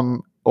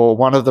problem or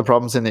one of the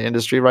problems in the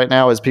industry right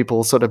now is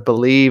people sort of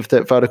believe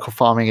that vertical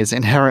farming is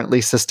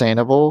inherently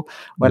sustainable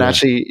when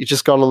actually you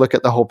just got to look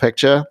at the whole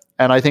picture.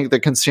 And I think that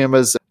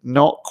consumers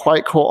not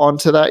quite caught on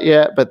to that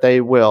yet, but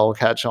they will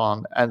catch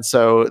on. And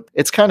so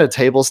it's kind of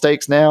table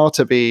stakes now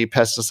to be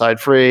pesticide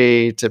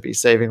free, to be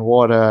saving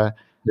water.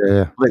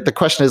 Like the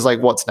question is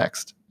like, what's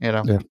next?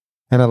 Yeah.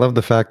 And I love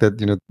the fact that,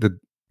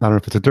 I don't know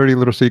if it's a dirty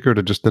little secret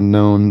or just a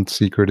known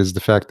secret, is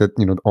the fact that,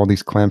 all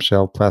these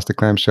plastic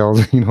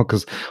clamshells,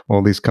 because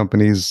all these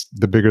companies,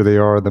 the bigger they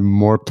are, the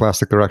more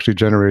plastic they're actually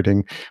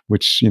generating,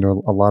 which,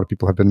 a lot of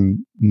people have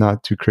been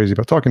not too crazy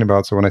about talking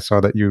about. So when I saw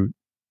that you,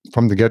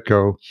 from the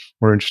get-go,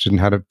 were interested in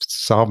how to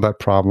solve that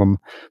problem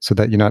so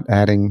that you're not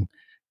adding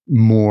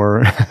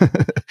more to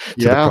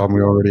the problem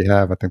we already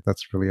have, I think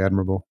that's really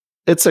admirable.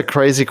 It's a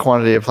crazy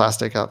quantity of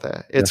plastic out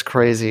there. It's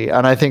crazy.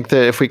 And I think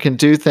that if we can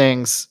do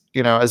things,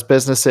 as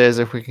businesses,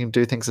 if we can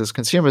do things as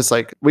consumers,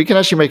 like we can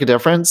actually make a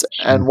difference.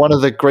 And one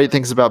of the great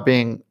things about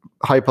being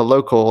hyper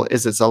local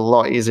is it's a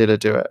lot easier to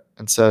do it.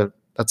 And so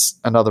that's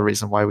another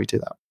reason why we do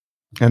that.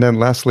 And then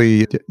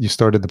lastly, you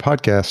started the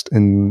podcast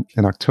in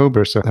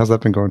October. So how's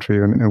that been going for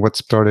you? And what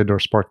started or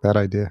sparked that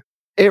idea?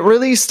 It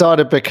really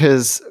started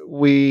because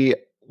we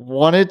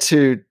wanted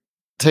to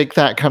take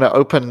that kind of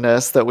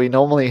openness that we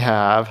normally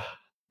have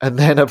and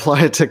then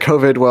apply it to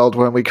COVID world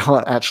when we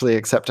can't actually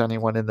accept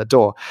anyone in the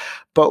door.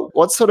 But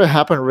what sort of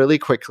happened really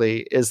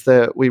quickly is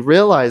that we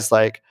realized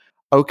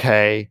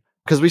okay,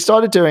 because we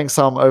started doing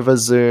some over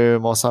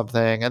Zoom or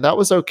something, and that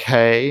was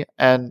okay.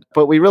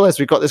 But we realized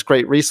we've got this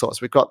great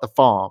resource. We've got the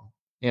farm,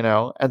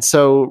 And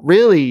so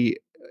really,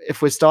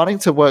 if we're starting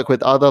to work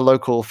with other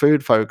local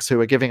food folks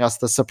who are giving us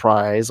the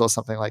surprise or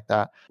something like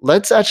that,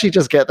 let's actually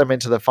just get them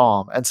into the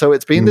farm. And so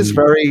it's been this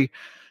very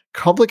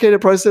complicated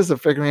process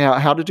of figuring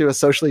out how to do a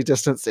socially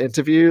distanced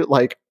interview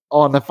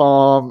on the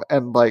farm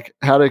and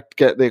how to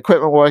get the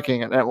equipment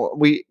working. And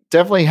we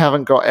definitely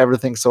haven't got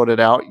everything sorted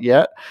out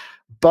yet,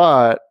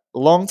 but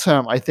long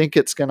term, I think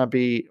it's going to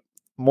be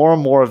more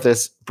and more of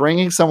this,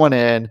 bringing someone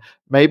in,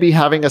 maybe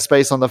having a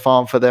space on the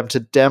farm for them to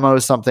demo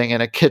something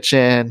in a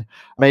kitchen,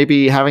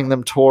 maybe having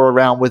them tour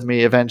around with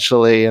me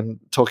eventually and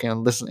talking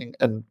and listening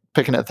and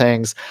picking at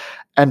things,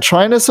 and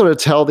trying to sort of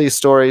tell these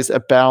stories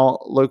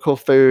about local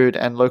food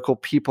and local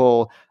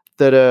people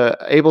that are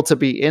able to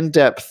be in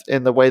depth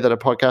in the way that a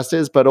podcast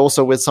is, but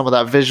also with some of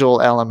that visual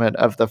element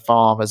of the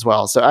farm as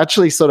well. So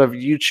actually sort of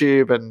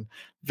YouTube and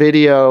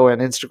video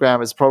and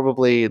Instagram is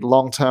probably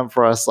long-term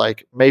for us,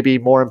 maybe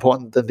more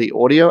important than the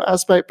audio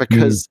aspect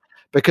because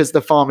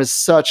the farm is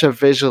such a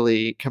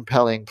visually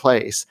compelling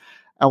place.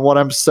 And what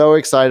I'm so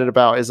excited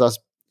about is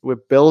we're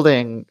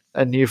building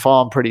a new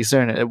farm pretty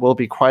soon. It will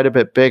be quite a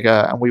bit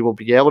bigger, and we will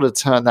be able to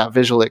turn that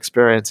visual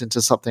experience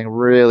into something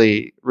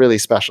really, really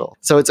special.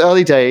 So it's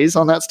early days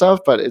on that stuff,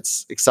 but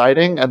it's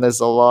exciting, and there's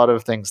a lot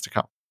of things to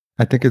come.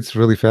 I think it's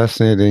really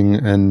fascinating,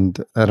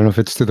 and I don't know if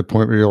it's to the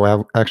point where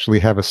you'll actually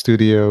have a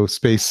studio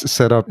space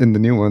set up in the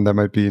new one. That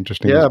might be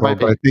interesting as well.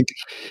 But I think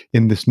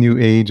in this new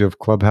age of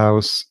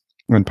Clubhouse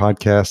and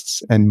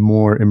podcasts and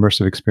more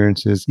immersive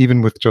experiences,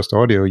 even with just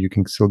audio, you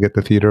can still get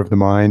the theater of the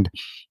mind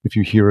if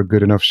you hear a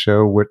good enough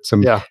show with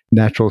some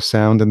natural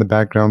sound in the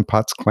background,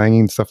 pots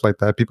clanging, stuff like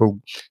that. People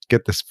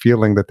get this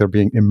feeling that they're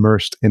being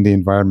immersed in the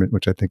environment,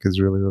 which I think is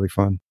really, really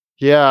fun.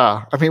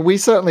 Yeah. I mean,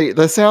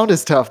 the sound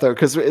is tough though,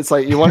 because it's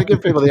you want to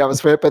give people the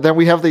atmosphere, but then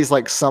we have these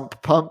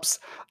sump pumps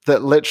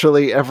that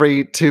literally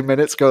every 2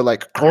 minutes go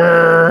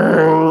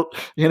so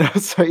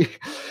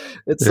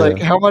it's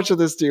how much of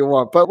this do you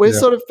want? But we're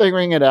sort of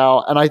figuring it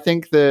out. And I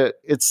think that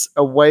it's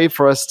a way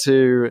for us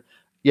to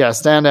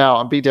stand out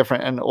and be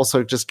different, and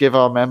also just give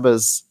our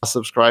members, our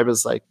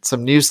subscribers,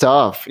 some new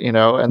stuff,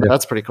 and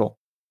that's pretty cool.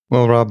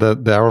 Well, Rob,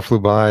 the hour flew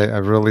by. I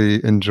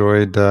really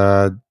enjoyed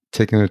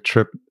taking a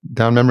trip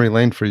down memory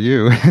lane for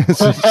you.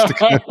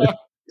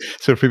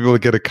 So for people to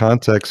get a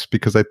context,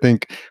 because I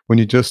think when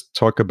you just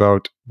talk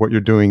about what you're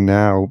doing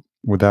now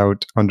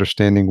without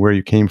understanding where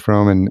you came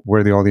from and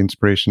where all the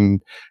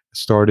inspiration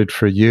started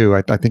for you,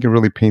 I think it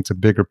really paints a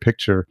bigger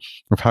picture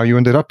of how you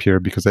ended up here,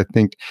 because I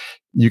think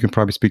you can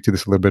probably speak to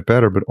this a little bit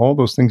better, but all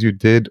those things you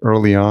did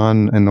early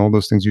on and all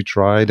those things you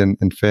tried and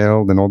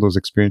failed and all those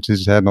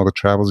experiences you had and all the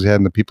travels you had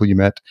and the people you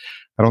met,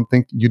 I don't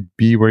think you'd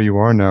be where you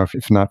are now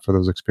if not for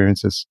those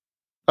experiences.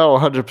 Oh,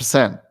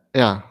 100%.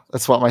 Yeah,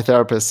 that's what my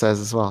therapist says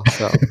as well.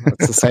 So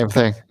it's the same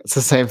thing. It's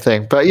the same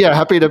thing. But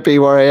happy to be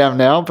where I am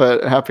now,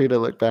 but happy to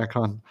look back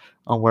on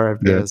where I've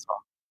been as well.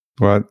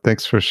 Well,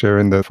 thanks for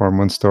sharing the Farm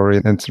One story.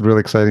 And it's really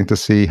exciting to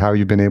see how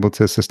you've been able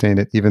to sustain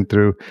it, even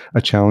through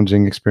a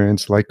challenging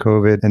experience like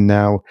COVID, and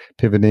now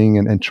pivoting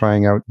and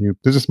trying out new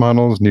business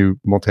models, new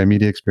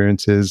multimedia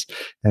experiences.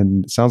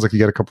 And it sounds like you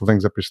got a couple of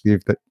things up your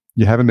sleeve that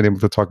you haven't been able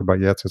to talk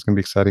about yet. So it's going to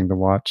be exciting to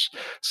watch.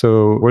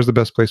 So where's the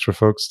best place for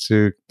folks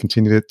to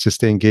continue to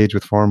stay engaged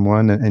with Farm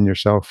One and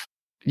yourself?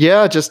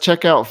 Yeah, just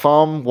check out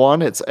Farm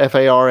One. It's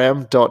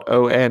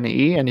farm.one. And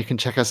you can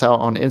check us out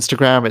on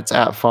Instagram. It's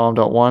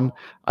 @farm.one.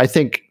 I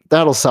think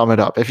that'll sum it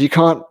up. If you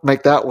can't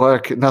make that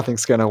work,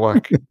 nothing's going to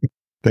work.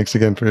 Thanks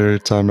again for your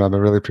time, Rob. I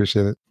really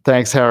appreciate it.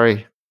 Thanks,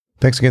 Harry.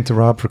 Thanks again to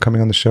Rob for coming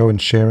on the show and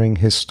sharing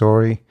his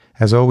story.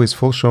 As always,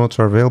 full show notes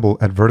are available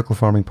at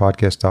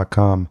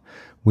verticalfarmingpodcast.com.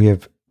 We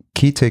have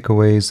key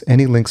takeaways,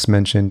 any links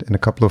mentioned, and a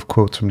couple of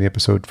quotes from the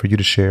episode for you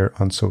to share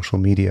on social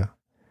media.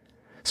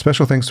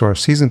 Special thanks to our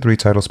Season 3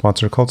 title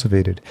sponsor,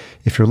 Cultivated.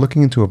 If you're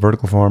looking into a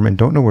vertical farm and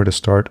don't know where to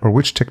start or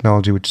which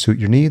technology would suit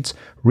your needs,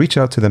 reach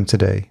out to them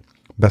today.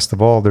 Best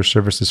of all, their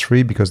service is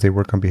free because they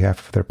work on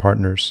behalf of their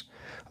partners.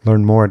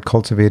 Learn more at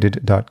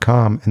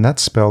cultivated.com, and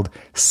that's spelled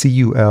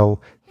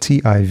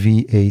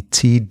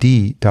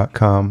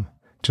CULTIVATD.com.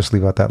 Just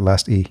leave out that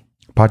last E.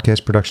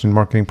 Podcast production and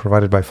marketing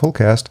provided by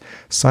Fullcast.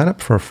 Sign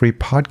up for a free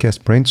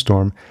podcast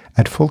brainstorm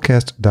at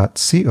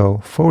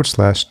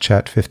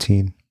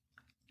fullcast.co/chat15.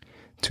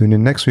 Tune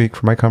in next week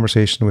for my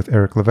conversation with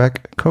Eric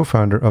Levesque,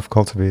 co-founder of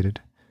Cultivated.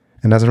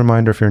 And as a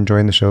reminder, if you're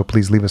enjoying the show,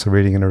 please leave us a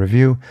rating and a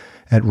review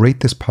at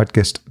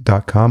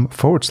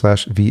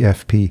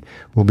ratethispodcast.com/VFP.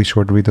 We'll be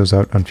sure to read those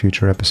out on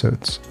future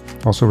episodes.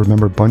 Also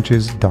remember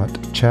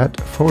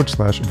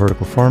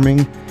bunches.chat/vertical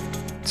farming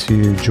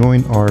to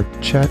join our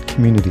chat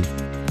community.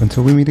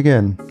 Until we meet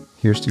again,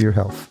 here's to your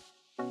health.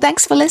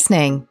 Thanks for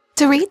listening.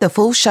 To read the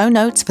full show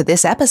notes for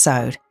this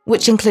episode,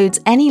 which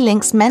includes any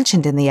links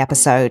mentioned in the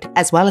episode,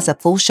 as well as a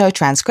full show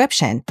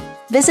transcription,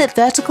 visit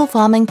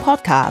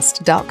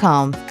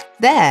verticalfarmingpodcast.com.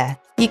 There,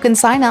 you can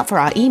sign up for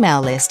our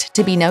email list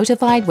to be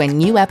notified when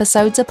new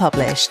episodes are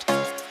published.